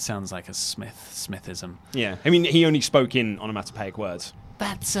 Yeah, that sounds like a Smithism. Yeah, I mean, he only spoke in onomatopoeic words.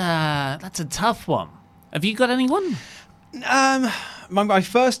 That's a tough one. Have you got anyone? The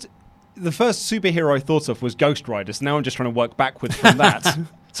first superhero I thought of was Ghost Rider, so now I'm just trying to work backwards from that.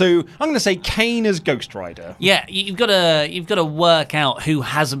 So I'm going to say Kane as Ghost Rider. Yeah, you've got to work out who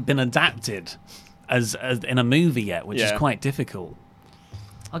hasn't been adapted as in a movie yet, which is quite difficult.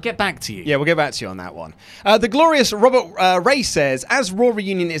 I'll get back to you. Yeah, we'll get back to you on that one. The glorious Robert Ray says, as Raw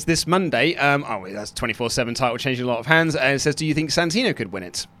Reunion is this Monday, that's 24/7 title changing a lot of hands, and it says, do you think Santino could win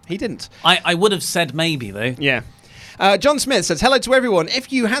it? He didn't. I would have said maybe, though. Yeah. John Smith says, hello to everyone.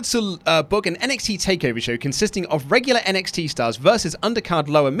 If you had to book an NXT TakeOver show consisting of regular NXT stars versus undercard,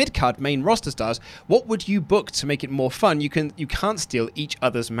 lower, mid-card, main roster stars, what would you book to make it more fun? You can't steal each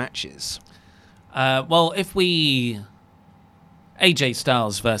other's matches. Well, if we... AJ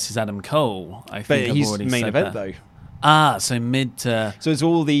Styles versus Adam Cole, I think I've already main said event, that. though. So mid to... So it's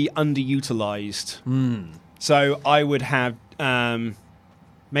all the underutilized. So I would have...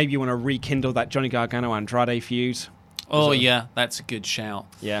 maybe you want to rekindle that Johnny Gargano-Andrade feud. Oh, yeah, that's a good shout.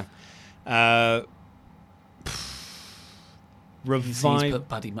 Yeah. Revive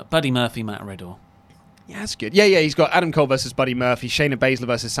Buddy Murphy, Matt Riddle. Yeah, that's good. Yeah, he's got Adam Cole versus Buddy Murphy, Shayna Baszler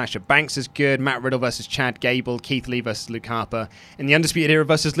versus Sasha Banks is good, Matt Riddle versus Chad Gable, Keith Lee versus Luke Harper, and the Undisputed Era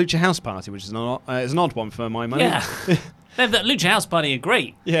versus Lucha House Party, which is an odd one for my money. Yeah. The Lucha House Party are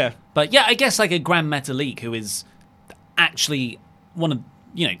great. Yeah. But yeah, I guess like a Grand Metalik, who is actually one of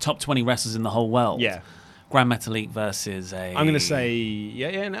top 20 wrestlers in the whole world. Yeah. Grand Metalik versus a... I'm going to say,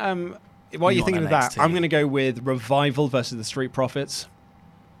 while you're thinking of that, NXT. I'm going to go with Revival versus the Street Profits.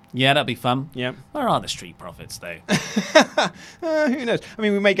 Yeah, that'd be fun. Yeah. Where are the Street Profits, though? Who knows? I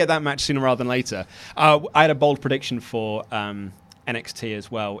mean, we may get that match sooner rather than later. I had a bold prediction for NXT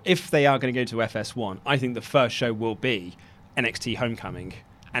as well. If they are going to go to FS1, I think the first show will be NXT Homecoming.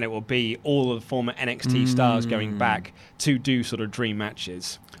 And it will be all of the former NXT stars going back to do sort of dream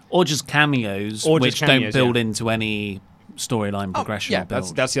matches. Or just cameos, which don't build into any storyline progression. Yeah, or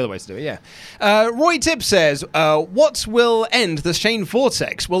build. that's the other way to do it, yeah. Roy Tipp says, what will end the Shane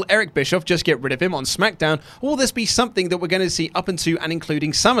Vortex? Will Eric Bischoff just get rid of him on SmackDown, or will this be something that we're going to see up into and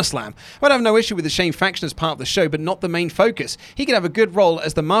including SummerSlam? I'd have no issue with the Shane faction as part of the show, but not the main focus. He could have a good role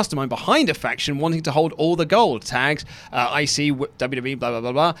as the mastermind behind a faction wanting to hold all the gold. Tags, IC, WWE, blah, blah,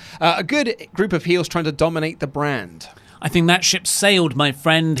 blah, blah. A good group of heels trying to dominate the brand. I think that ship sailed, my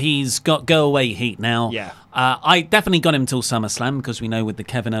friend. He's got go-away heat now. Yeah. I definitely got him till SummerSlam because we know with the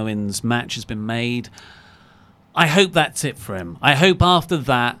Kevin Owens match has been made. I hope that's it for him. I hope after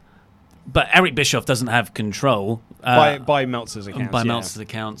that, but Eric Bischoff doesn't have control. By Meltzer's account. By Meltzer's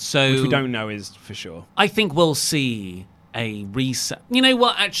account. So, which we don't know is for sure. I think we'll see a reset. You know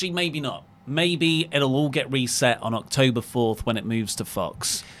what? Actually, maybe not. Maybe it'll all get reset on October 4th when it moves to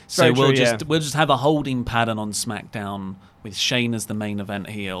Fox. So we'll just have a holding pattern on SmackDown with Shane as the main event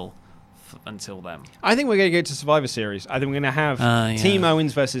heel until then. I think we're going to go to Survivor Series. I think we're going to have Team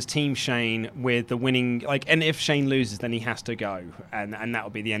Owens versus Team Shane with the winning. And if Shane loses, then he has to go, and that'll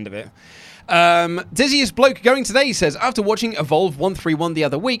be the end of it. Dizziest Bloke Going Today says, after watching Evolve 131 the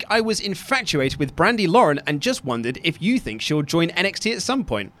other week, I was infatuated with Brandi Lauren and just wondered if you think she'll join NXT at some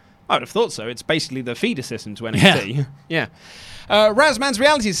point. I would have thought so. It's basically the feeder system to NXT. Yeah. Razman's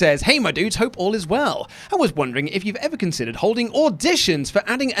Reality says, hey, my dudes, hope all is well. I was wondering if you've ever considered holding auditions for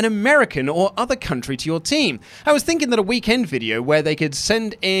adding an American or other country to your team. I was thinking that a weekend video where they could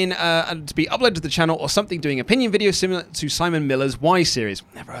send in to be uploaded to the channel or something doing opinion videos similar to Simon Miller's Y series.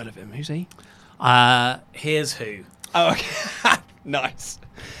 Never heard of him. Who's he? Here's who. Oh, okay. Nice.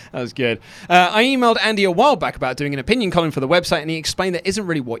 That was good. I emailed Andy a while back about doing an opinion column for the website, and he explained that isn't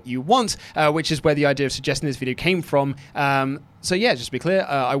really what you want, which is where the idea of suggesting this video came from. So yeah, just to be clear,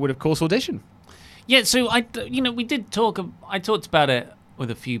 I would of course audition. Yeah, so we did talk. I talked about it with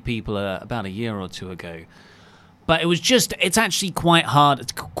a few people about a year or two ago, but it's actually quite hard.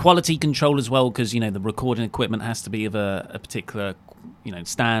 It's quality control as well because the recording equipment has to be of a particular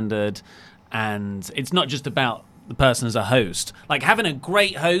standard, and it's not just about the person as a host. Like having a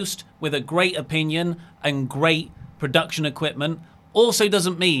great host with a great opinion and great production equipment also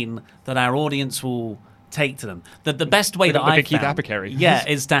doesn't mean that our audience will take to them. That the best way that I found,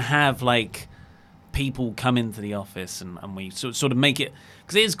 is to have people come into the office and we sort of make it,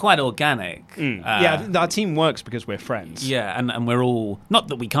 because it is quite organic. Our team works because we're friends. Yeah, and we're all, not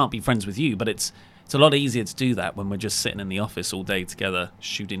that we can't be friends with you, but it's a lot easier to do that when we're just sitting in the office all day together,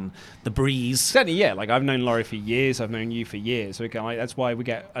 shooting the breeze. Certainly, yeah. I've known Laurie for years. I've known you for years. So that's why we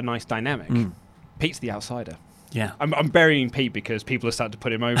get a nice dynamic. Pete's the outsider. Yeah. I'm burying Pete because people are starting to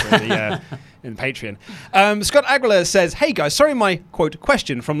put him over in Patreon. Scott Aguilar says, hey guys, sorry my, quote,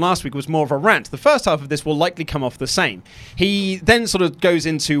 question from last week was more of a rant. The first half of this will likely come off the same. He then sort of goes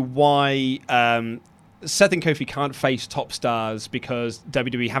into why Seth and Kofi can't face top stars because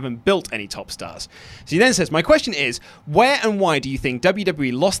WWE haven't built any top stars. So he then says, my question is, where and why do you think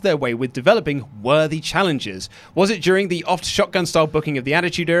WWE lost their way with developing worthy challengers? Was it during the oft shotgun style booking of the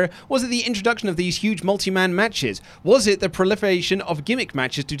Attitude Era? Was it the introduction of these huge multi-man matches? Was it the proliferation of gimmick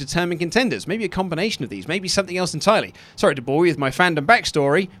matches to determine contenders? Maybe a combination of these, maybe something else entirely. Sorry to bore you with my fandom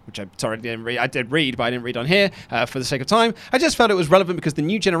backstory, which I did read, but I didn't read on here for the sake of time. I just felt it was relevant because the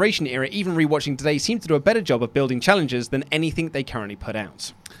new generation era, even rewatching today, seemed to do a better job of building challenges than anything they currently put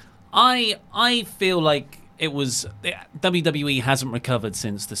out. I feel like it was WWE hasn't recovered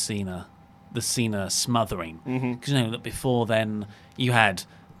since the Cena smothering, because that before then you had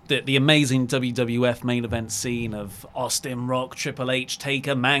the amazing WWF main event scene of Austin, Rock, Triple H,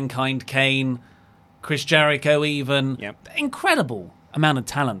 Taker, Mankind, Kane, Chris Jericho, even incredible amount of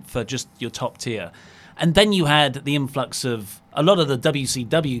talent for just your top tier, and then you had the influx of a lot of the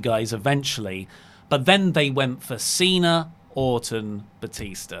WCW guys eventually. But then they went for Cena, Orton,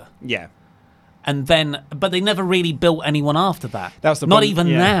 Batista. Yeah. And then, but they never really built anyone after that. That's the problem. Not even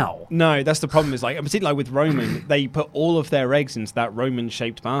now. No, that's the problem. Is particularly with Roman, they put all of their eggs into that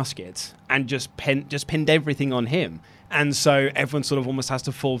Roman-shaped basket and just pinned everything on him. And so everyone sort of almost has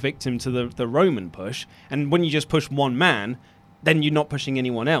to fall victim to the Roman push. And when you just push one man, then you're not pushing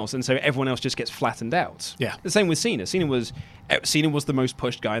anyone else, and so everyone else just gets flattened out. Yeah. The same with Cena. Cena was the most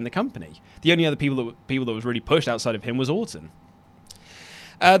pushed guy in the company. The only other people that was really pushed outside of him was Orton.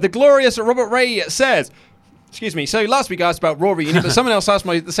 The glorious Robert Ray says, excuse me, so last week I asked about Raw Reunion, but someone else asked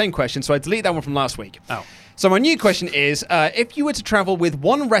the same question, so I delete that one from last week. Oh. So my new question is, if you were to travel with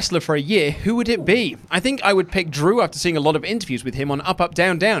one wrestler for a year, who would it be? I think I would pick Drew after seeing a lot of interviews with him on Up, Up,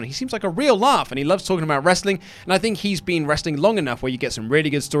 Down, Down. He seems like a real laugh, and he loves talking about wrestling, and I think he's been wrestling long enough where you get some really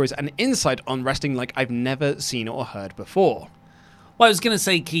good stories and insight on wrestling like I've never seen or heard before. Well, I was going to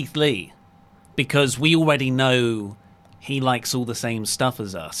say Keith Lee, because we already know he likes all the same stuff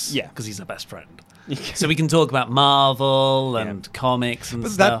as us. Yeah. Because he's our best friend. So we can talk about Marvel and comics and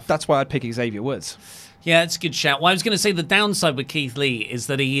stuff. That's why I'd pick Xavier Woods. Yeah, it's a good shout. Well, I was going to say the downside with Keith Lee is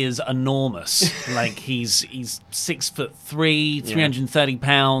that he is enormous. Like, he's 6'3", 330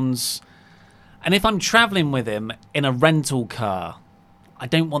 pounds. And if I'm traveling with him in a rental car, I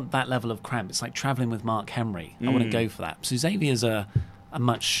don't want that level of cramp. It's like traveling with Mark Henry. I want to go for that. So Xavier's a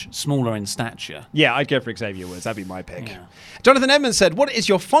much smaller in stature. Yeah, I'd go for Xavier Woods. That'd be my pick. Yeah. Jonathan Edmonds said, what is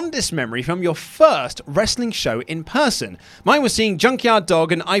your fondest memory from your first wrestling show in person? Mine was seeing Junkyard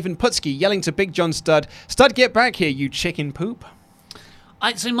Dog and Ivan Putski yelling to Big John Studd, Studd, get back here, you chicken poop.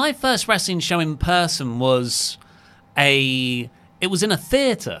 So my first wrestling show in person was it was in a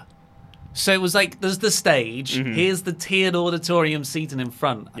theatre. So it was like, there's the stage, here's the tiered auditorium seating in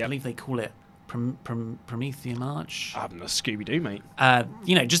front. I believe they call it Promethean Arch. I'm a Scooby-Doo, mate.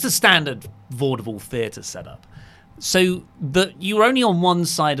 Just a standard vaudeville theatre setup. So you were only on one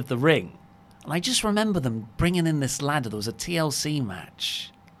side of the ring. And I just remember them bringing in this ladder. There was a TLC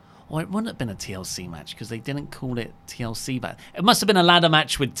match. Or it wouldn't have been a TLC match because they didn't call it TLC back. It must have been a ladder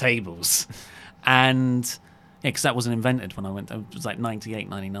match with tables. And, because that wasn't invented when I went. It was like 98,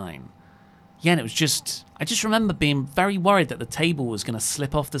 99. Yeah, and it was just... I just remember being very worried that the table was going to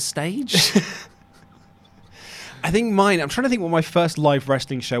slip off the stage. I think I'm trying to think what my first live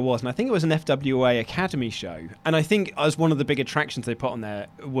wrestling show was, and I think it was an FWA Academy show. And I think as one of the big attractions they put on there,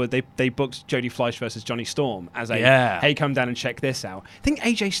 were they booked Jody Fleisch versus Johnny Storm as a, hey, come down and check this out. I think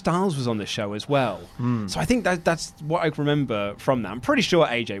AJ Styles was on the show as well. So I think that's what I remember from that. I'm pretty sure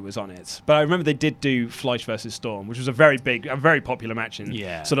AJ was on it. But I remember they did do Fleisch versus Storm, which was a very popular match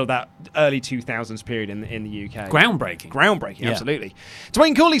in sort of that early 2000s period in the UK. Groundbreaking, absolutely.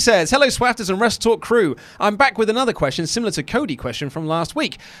 Dwayne Cooley says, hello, Swafters and Wrestle Talk crew. I'm back with another question similar to Cody's question from last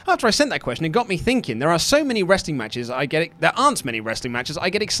week. After I sent that question, it got me thinking. There aren't many wrestling matches I get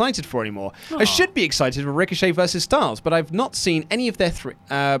excited for anymore. I should be excited for Ricochet versus Styles, but I've not seen any of their three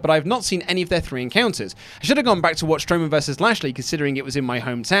encounters. I should have gone back to watch Strowman versus Lashley, considering it was in my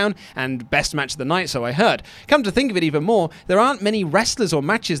hometown and best match of the night, so I heard. Come to think of it even more, there aren't many wrestlers or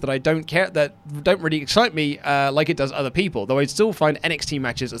matches that don't really excite me like it does other people, though I'd still find NXT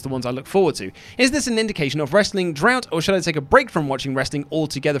matches as the ones I look forward to. Is this an indication of wrestling drought, or should I take a break from watching wrestling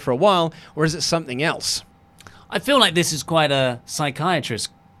altogether for a while, or is it something else? I feel like this is quite a psychiatrist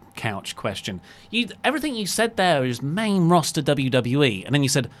couch question. Everything you said there is main roster WWE, and then you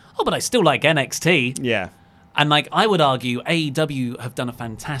said, oh, but I still like NXT. Yeah. And I would argue AEW have done a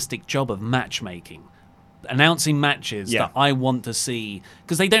fantastic job of matchmaking, announcing matches that I want to see,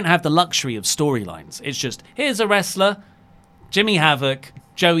 because they don't have the luxury of storylines. It's just, here's a wrestler, Jimmy Havoc,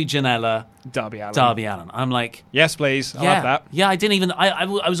 Joey Janela, Darby Allin. I'm like, yes, please. I love that. Yeah, I didn't even. I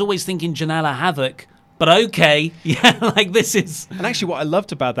was always thinking Janela Havoc, but okay. Yeah, this is. And actually, what I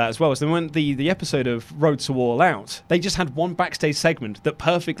loved about that as well is that when the episode of Road to All Out, they just had one backstage segment that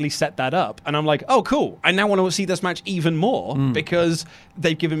perfectly set that up, and I'm like, oh, cool. I now want to see this match even more because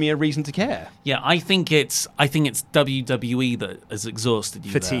they've given me a reason to care. Yeah, I think it's WWE that has exhausted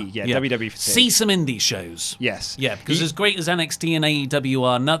you. Fatigue, there. WWE fatigue. See some indie shows. Yes. Yeah, because as great as NXT and AEW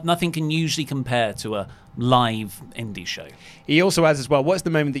are, nothing can usually compare to a live indie show. He also adds as well, what's the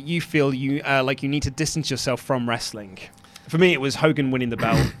moment that you feel you need to distance yourself from wrestling? For me, it was Hogan winning the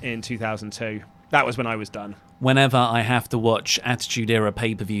belt in 2002. That was when I was done. Whenever I have to watch Attitude Era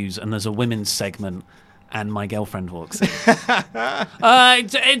pay-per-views and there's a women's segment and my girlfriend walks in.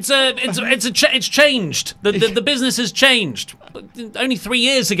 It's changed. The business has changed. Only 3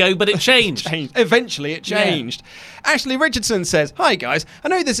 years ago, but it changed. Eventually, it changed. Yeah. Ashley Richardson says, hi guys, I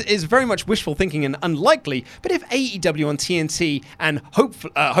know this is very much wishful thinking and unlikely, but if AEW on TNT and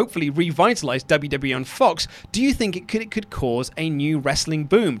hopefully revitalize WWE on Fox, do you think it could cause a new wrestling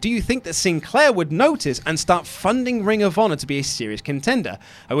boom? Do you think that Sinclair would notice and start funding Ring of Honor to be a serious contender?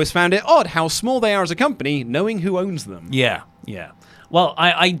 I always found it odd how small they are as a company, knowing who owns them. Yeah. Well,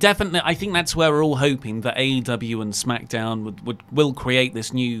 I think that's where we're all hoping that AEW and SmackDown will create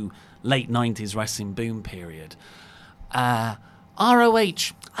this new late 90s wrestling boom period.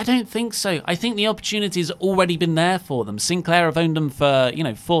 ROH, I don't think so. I think the opportunity's already been there for them. Sinclair have owned them for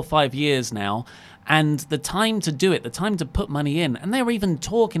 4 or 5 years now, And the time to do it, the time to put money in, and they were even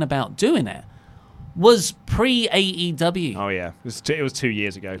talking about doing it, was pre-AEW. Oh, yeah. It was 2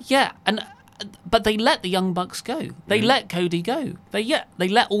 years ago. Yeah, but they let the Young Bucks go. They let Cody go. They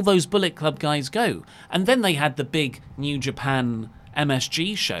let all those Bullet Club guys go. And then they had the big New Japan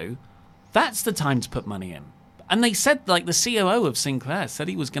MSG show. That's the time to put money in. And they said, like, the COO of Sinclair said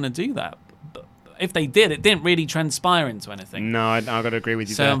he was going to do that. But if they did, it didn't really transpire into anything. No, I've got to agree with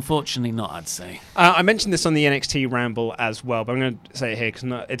you so there. Unfortunately not, I'd say. I mentioned this on the NXT Ramble as well, but I'm going to say it here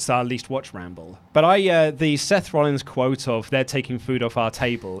because it's our least watched Ramble. But the Seth Rollins quote of "they're taking food off our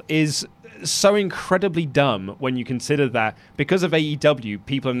table" is so incredibly dumb when you consider that because of AEW,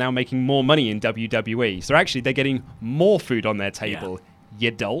 people are now making more money in WWE. So actually, they're getting more food on their table,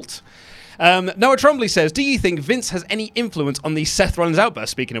 you dolt. Noah Trombley says, do you think Vince has any influence on the Seth Rollins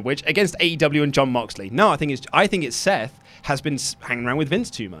outburst, speaking of which, against AEW and Jon Moxley? No, I think it's Seth has been hanging around with Vince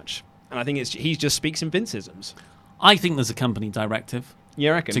too much. And I think he just speaks in Vince-isms. I think there's a company directive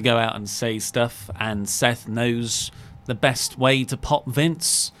You reckon? to go out and say stuff, and Seth knows the best way to pop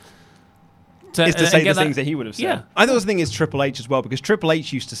Vince. Is to say the things that he would have said. Yeah. I thought the thing is Triple H as well, because Triple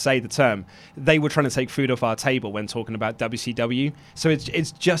H used to say the term, they were trying to take food off our table when talking about WCW. So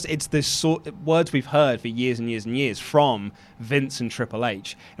it's this sort of words we've heard for years and years and years from Vince and Triple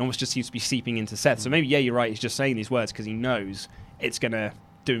H. It almost just seems to be seeping into Seth. So maybe, you're right, he's just saying these words because he knows it's going to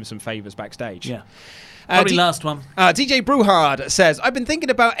do him some favors backstage. Yeah. Probably last one. DJ Bruhard says, I've been thinking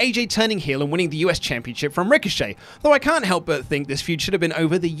about AJ turning heel and winning the US Championship from Ricochet, though I can't help but think this feud should have been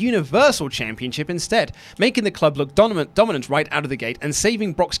over the Universal Championship instead, making the club look dominant right out of the gate and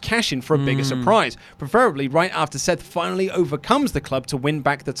saving Brock's cash-in for a bigger surprise, preferably right after Seth finally overcomes the club to win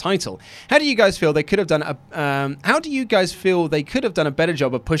back the title. How do you guys feel they could have done a better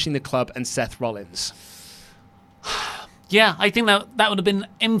job of pushing the club and Seth Rollins? Yeah, I think that would have been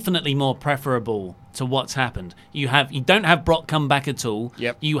infinitely more preferable to what's happened. You don't have Brock come back at all.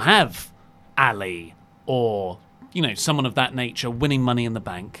 Yep. You have Ali or someone of that nature winning Money in the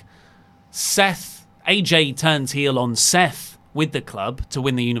Bank. AJ turns heel on Seth with the club to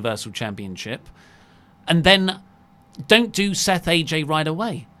win the Universal Championship, and then don't do Seth AJ right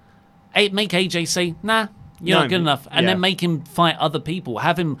away. Make AJ say, nah, you're not good enough. And then make him fight other people.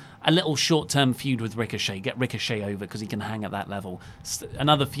 Have him a little short-term feud with Ricochet. Get Ricochet over because he can hang at that level.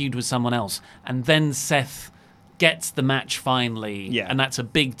 Another feud with someone else. And then Seth gets the match finally. Yeah. And that's a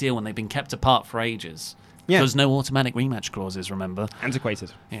big deal, and they've been kept apart for ages. Yeah. There's no automatic rematch clauses, remember?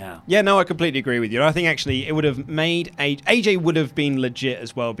 Antiquated. Yeah. Yeah, no, I completely agree with you. I think actually it would have made AJ would have been legit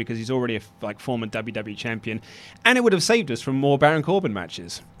as well because he's already a former WWE champion, and it would have saved us from more Baron Corbin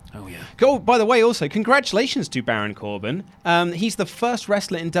matches. Oh, yeah. Oh, by the way, also, congratulations to Baron Corbin. He's the first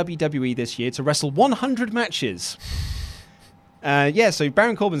wrestler in WWE this year to wrestle 100 matches. So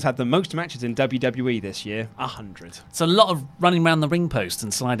Baron Corbin's had the most matches in WWE this year, 100. It's a lot of running around the ring post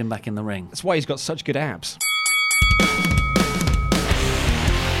and sliding back in the ring. That's why he's got such good abs.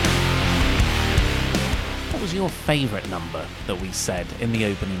 What was your favourite number that we said in the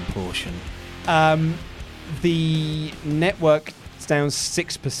opening portion? The network down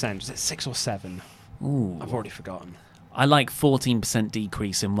 6%. Was it 6 or 7? Ooh. I've already forgotten. I like 14%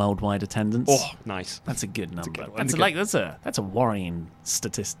 decrease in worldwide attendance. Oh, nice. That's a good number. That's a worrying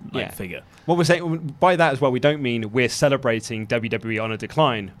statistic figure. What we're saying by that as well, we don't mean we're celebrating WWE on a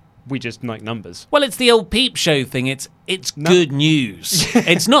decline. We just like numbers. Well, it's the old peep show thing. It's good news.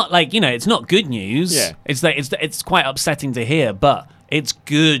 It's not like it's not good news. Yeah. It's quite upsetting to hear, but it's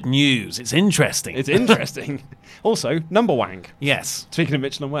good news. It's interesting. It's interesting. Also, number wank. Yes. Speaking of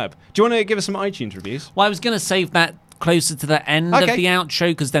Mitchell and Webb, do you want to give us some iTunes reviews? Well, I was going to save that closer to the end of the outro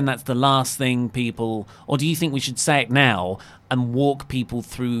because then that's the last thing people... Or do you think we should say it now and walk people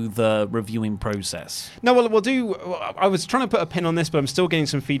through the reviewing process? No, well, we'll do... I was trying to put a pin on this, but I'm still getting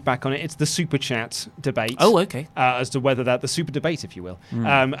some feedback on it. It's the Super Chat debate. Oh, okay. As to whether the Super Debate, if you will.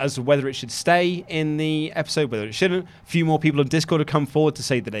 As to whether it should stay in the episode, whether it shouldn't. A few more people on Discord have come forward to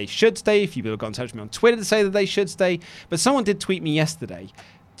say that they should stay. A few people have got in touch with me on Twitter to say that they should stay. But someone did tweet me yesterday...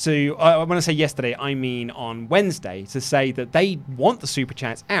 when I say yesterday, I mean on Wednesday, to say that they want the Super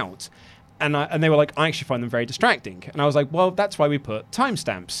Chats out. And they were like, I actually find them very distracting. And I was like, well, that's why we put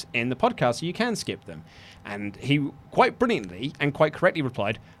timestamps in the podcast so you can skip them. And he quite brilliantly and quite correctly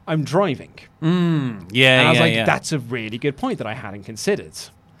replied, I'm driving. Yeah, and I was that's a really good point that I hadn't considered.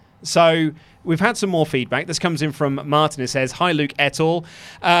 So we've had some more feedback. This comes in from Martin. It says, "Hi Luke et al.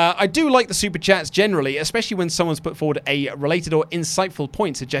 I do like the super chats generally, especially when someone's put forward a related or insightful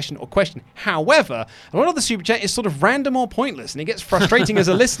point, suggestion or question. However, a lot of the super chat is sort of random or pointless, and it gets frustrating as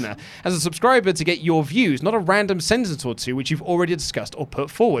a listener, as a subscriber, to get your views, not a random sentence or two which you've already discussed or put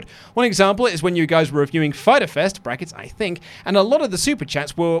forward. One example is when you guys were reviewing Fyter Fest, brackets I think, and a lot of the super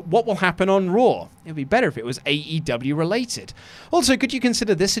chats were what will happen on Raw. It would be better if it was AEW related. Also, could you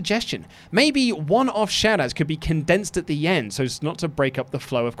consider this suggestion? Maybe one-off shoutouts could be condensed at the end so as not to break up the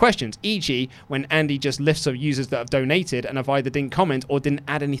flow of questions, e.g. when Andy just lists of users that have donated and have either didn't comment or didn't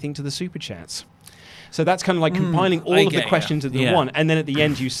add anything to the super chats." So that's kind of like compiling all of the questions into one, and then at the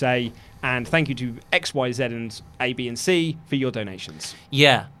end you say, "And thank you to X, Y, Z, and A, B, and C for your donations."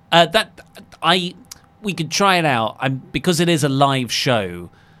 Yeah, we could try it out. Because it is a live show,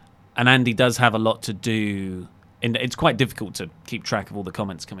 and Andy does have a lot to do. And it's quite difficult to keep track of all the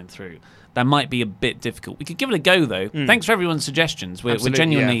comments coming through. That might be a bit difficult. We could give it a go, though. Thanks for everyone's suggestions. We're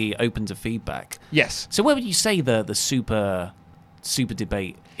genuinely open to feedback. Yes. So where would you say the super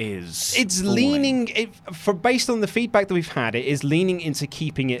debate is? It's falling? leaning, based on the feedback that we've had, it is leaning into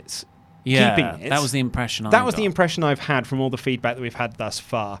keeping it. That was the impression I got. The impression I've had from all the feedback that we've had thus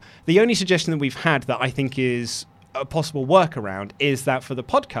far. The only suggestion that we've had that I think is a possible workaround is that for the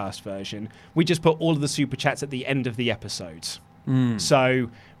podcast version, we just put all of the super chats at the end of the episodes. So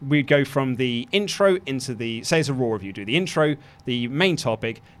we'd go from the intro into say it's a Raw review, do the intro, the main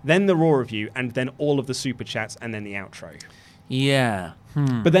topic, then the Raw review, and then all of the super chats, and then the outro. Yeah.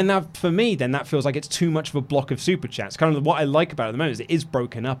 But then for me, that feels like it's too much of a block of super chats. Kind of what I like about it at the moment is it is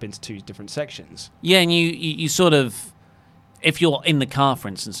broken up into two different sections. Yeah, and you sort of, if you're in the car, for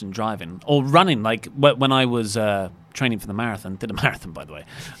instance, and driving or running, like when I was training for the marathon, did a marathon, by the way,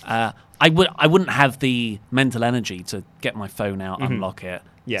 I wouldn't have the mental energy to get my phone out, unlock it,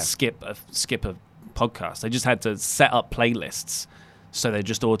 skip a podcast. I just had to set up playlists so they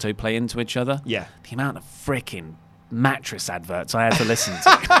just autoplay into each other. Yeah. The amount of freaking mattress adverts I had to listen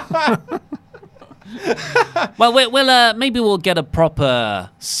to. Well, maybe we'll get a proper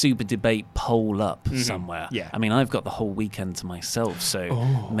super debate poll up somewhere. Yeah. I mean, I've got the whole weekend to myself,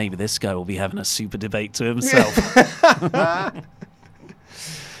 so maybe this guy will be having a super debate to himself.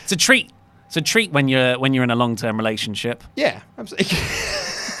 It's a treat. It's a treat when you're in a long-term relationship. Yeah, absolutely.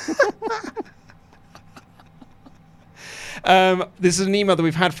 This is an email that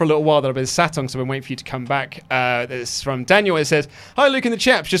we've had for a little while that I've been sat on, so I've been waiting for you to come back. This is from Daniel. It says, "Hi Luke and the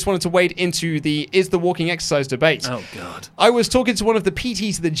chaps, just wanted to wade into the is the walking exercise debate. Oh God. I was talking to one of the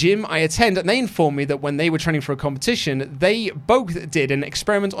PTs at the gym I attend, and they informed me that when they were training for a competition, they both did an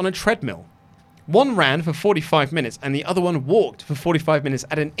experiment on a treadmill. One ran for 45 minutes and the other one walked for 45 minutes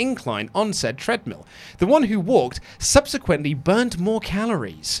at an incline on said treadmill. The one who walked subsequently burnt more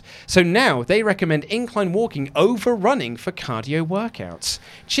calories. So now they recommend incline walking over running for cardio workouts.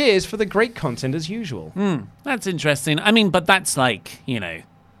 Cheers for the great content as usual." That's interesting. I mean, but that's like,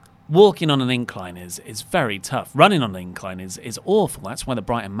 walking on an incline is very tough. Running on an incline is awful. That's why the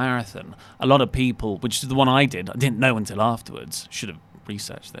Brighton Marathon, a lot of people, which is the one I didn't know until afterwards, should have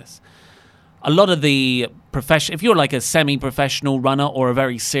researched this. A lot of the if you're like a semi-professional runner or a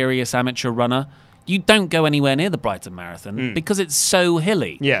very serious amateur runner, you don't go anywhere near the Brighton Marathon because it's so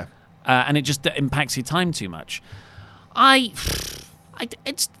hilly. Yeah. And it just impacts your time too much. That's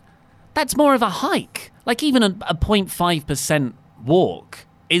more of a hike. Like even a 0.5% walk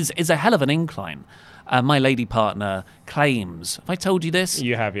is a hell of an incline. My lady partner claims. Have I told you this?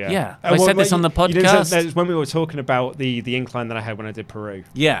 You have, yeah. Yeah. I said this on the podcast. It was when we were talking about the incline that I had when I did Peru.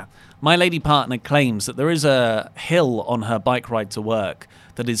 Yeah. My lady partner claims that there is a hill on her bike ride to work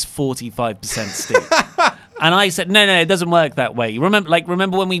that is 45% steep. And I said, no, it doesn't work that way.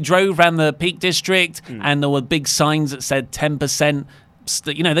 Remember when we drove around the Peak District and there were big signs that said 10%?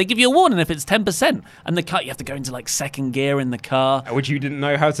 They give you a warning if it's 10%. And the car, you have to go into like second gear in the car. Which you didn't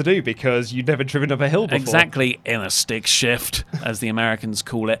know how to do because you'd never driven up a hill before. Exactly, in a stick shift, as the Americans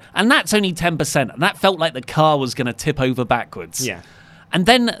call it. And that's only 10%. And that felt like the car was going to tip over backwards. Yeah. And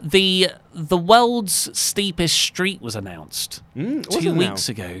then the world's steepest street was announced 2 weeks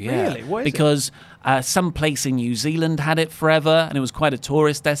ago. Yeah, really? What is because some place in New Zealand had it forever, and it was quite a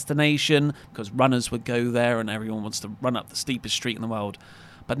tourist destination because runners would go there, and everyone wants to run up the steepest street in the world.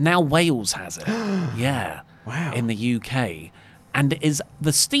 But now Wales has it. Yeah, wow. In the UK, and it is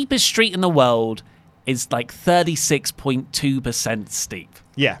the steepest street in the world is like 36.2% steep.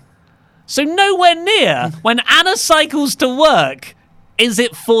 Yeah. So nowhere near when Anna cycles to work. Is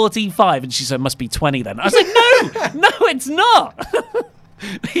it 45? And she said, must be 20 then. I was like, no, it's not.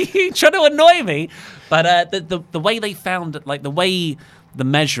 You trying to annoy me. But the way they found, like the way the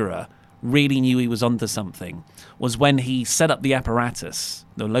measurer really knew he was onto something was when he set up the apparatus.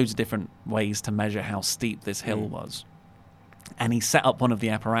 There were loads of different ways to measure how steep this hill was. And he set up one of the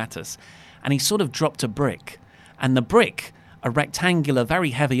apparatus, and he sort of dropped a brick. And the brick, a rectangular, very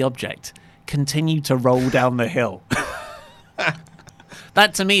heavy object, continued to roll down the hill.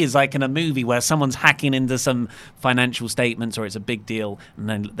 That to me is like in a movie where someone's hacking into some financial statements or it's a big deal, and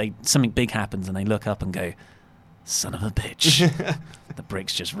then something big happens and they look up and go, son of a bitch. The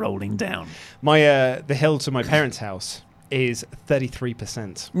brick's just rolling down. The hill to my parents' house is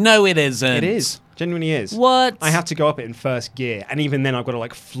 33%. No, it isn't. It is. Genuinely is. What? I have to go up it in first gear, and even then I've got to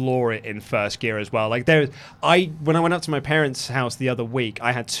like floor it in first gear as well. Like when I went up to my parents' house the other week,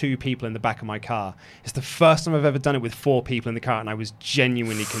 I had 2 people in the back of my car. It's the first time I've ever done it with 4 people in the car, and I was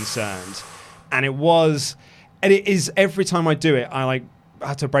genuinely concerned. And it is every time I do it, I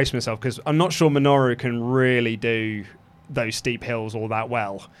have to brace myself because I'm not sure Minoru can really do those steep hills all that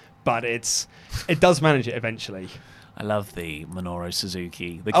well, but it does manage it eventually. I love the Minoru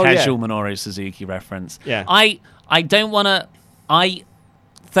Suzuki, the casual Minoru Suzuki reference. Yeah. I don't want to...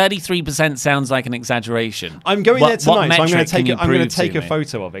 33% sounds like an exaggeration. I'm going there tonight, so I'm going to take a me?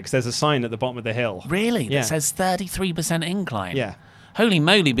 photo of it because there's a sign at the bottom of the hill. Really? Yeah. That says 33% incline? Yeah. Holy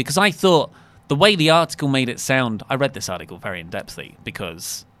moly, because I thought the way the article made it sound... I read this article very in-depthly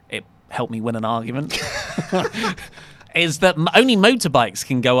because it helped me win an argument. Is that only motorbikes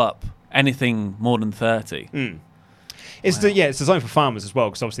can go up anything more than 30. Mm. It's designed for farmers as well,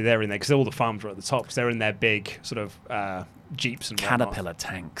 because obviously they're in there, because all the farms are at the top, because they're in their big sort of Jeeps and Caterpillar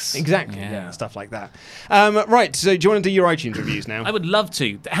tanks. Exactly, yeah, stuff like that. Right, so do you want to do your iTunes reviews now? I would love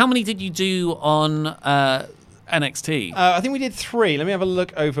to. How many did you do on NXT? I think we did 3. Let me have a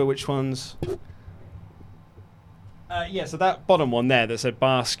look over which ones. So that bottom one there that said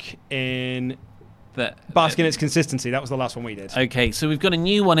bask in its consistency. That was the last one we did. Okay, so we've got a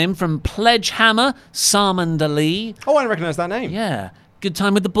new one in from Pledgehammer, Sarmond Ali. Oh, I recognise that name. Yeah. Good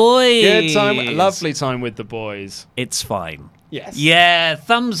time with the boys. Good time. Lovely time with the boys. It's fine. Yes. Yeah,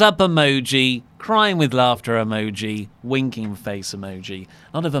 thumbs up emoji, crying with laughter emoji, winking face emoji.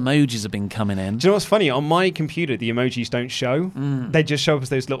 A lot of emojis have been coming in. Do you know what's funny? On my computer, the emojis don't show. They just show up as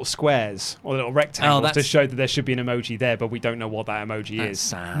those little squares or little rectangles to show that there should be an emoji there, but we don't know what that emoji is.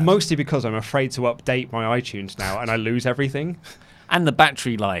 Sad. Mostly because I'm afraid to update my iTunes now and I lose everything. And the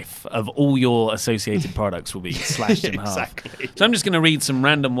battery life of all your associated products will be slashed in half. Exactly. So I'm just going to read some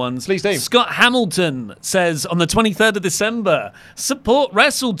random ones. Please do. Scott Hamilton says, on the 23rd of December, support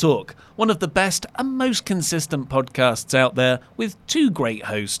Wrestle Talk, one of the best and most consistent podcasts out there, with 2 great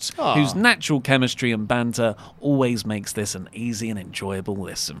hosts whose natural chemistry and banter always makes this an easy and enjoyable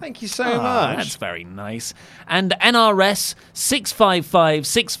listen. Thank you so much. That's very nice. And NRS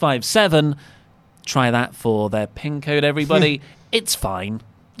 655657, try that for their PIN code, everybody. It's fine.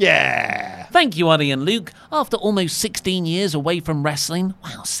 Yeah. Thank you, Arnie and Luke. After almost 16 years away from wrestling,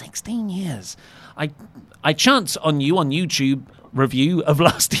 wow, 16 years, I chance on you on YouTube review of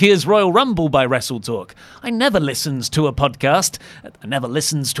last year's Royal Rumble by Wrestle Talk. I never listens to a podcast.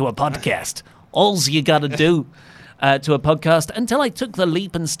 All's you gotta do to a podcast until I took the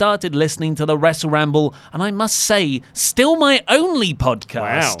leap and started listening to the Wrestle Ramble, and I must say, still my only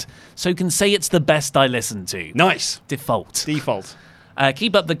podcast. Wow. So can say it's the best I listen to. Nice. Default.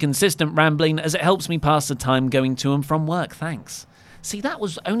 Keep up the consistent rambling as it helps me pass the time going to and from work. Thanks. See, that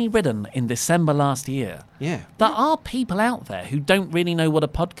was only written in December last year. Yeah. There are people out there who don't really know what a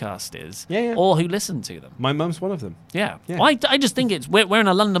podcast is or who listen to them. My mum's one of them. Yeah. Well, I just think we're in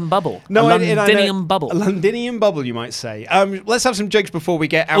a London bubble. No, a Londinium bubble. A Londinium bubble, you might say. Let's have some jokes before we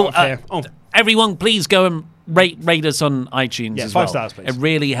get out of here. Everyone, please go and rate us on iTunes as well. 5 stars, please. It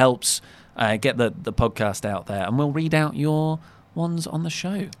really helps get the podcast out there, and we'll read out your ones on the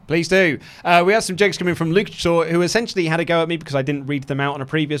show. Please do. We had some jokes coming from Luke Shaw, who essentially had a go at me because I didn't read them out on a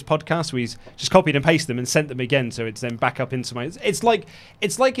previous podcast. So he's just copied and pasted them and sent them again, so it's then back up into my... It's like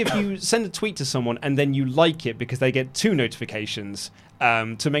if you send a tweet to someone and then you like it because they get 2 notifications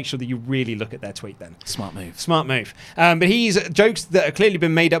to make sure that you really look at their tweet then. Smart move. But he's jokes that have clearly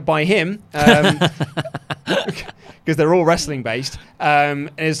been made up by him. Because they're all wrestling based. And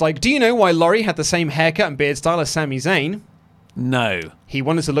it's like, do you know why Laurie had the same haircut and beard style as Sami Zayn? No. He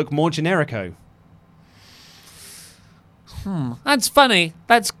wanted to look more generico. That's funny.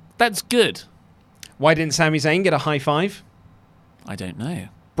 That's good. Why didn't Sami Zayn get a high 5? I don't know.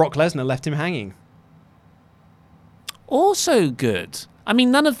 Brock Lesnar left him hanging. Also good. I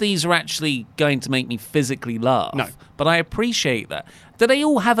mean, none of these are actually going to make me physically laugh. No. But I appreciate that. Do they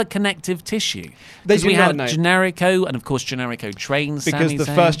all have a connective tissue? They do we not had know. Generico, and of course Generico trains Because Sami the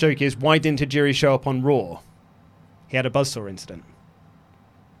Zayn. first joke is, why didn't Tajiri show up on Raw? He had a buzzsaw incident.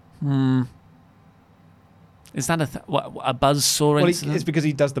 Is that a buzzsaw Well, incident? it's because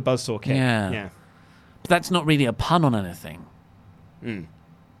he does the buzzsaw kick. Yeah. But that's not really a pun on anything.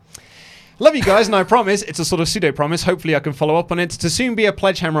 Love you guys, and I promise, it's a sort of pseudo-promise, hopefully I can follow up on it, to soon be a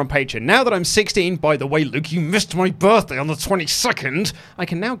pledge hammer on Patreon. Now that I'm 16, by the way, Luke, you missed my birthday on the 22nd, I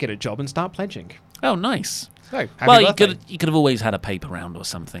can now get a job and start pledging. Oh, nice. So, happy Well, birthday. you could have always had a paper round or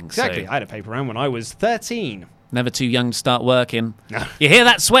something. Exactly, So I had a paper round when I was 13. never too young to start working. No. You hear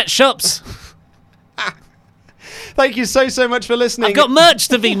that, sweatshops? Thank you so much for listening. I've got merch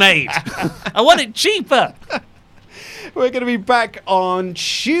to be made. I want it cheaper. We're going to be back on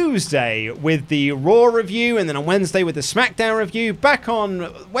Tuesday with the Raw review, and then on Wednesday with the SmackDown review, back on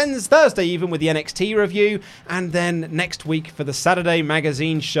Thursday even with the NXT review, and then next week for the Saturday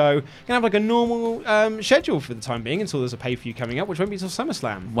magazine show. Going to have like a normal schedule for the time being until there's a pay-per-view coming up, which won't be until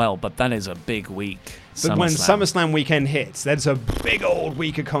SummerSlam. Well, but that is a big week. But when SummerSlam weekend hits, there's a big old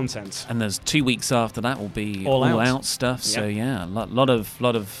week of content. And there's 2 weeks after that will be All all out. out stuff. So yeah, a lot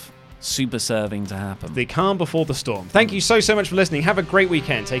of super serving to happen. The calm before the storm. Thank you so much for listening. Have a great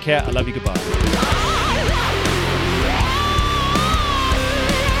weekend. Take care. I love you. Goodbye.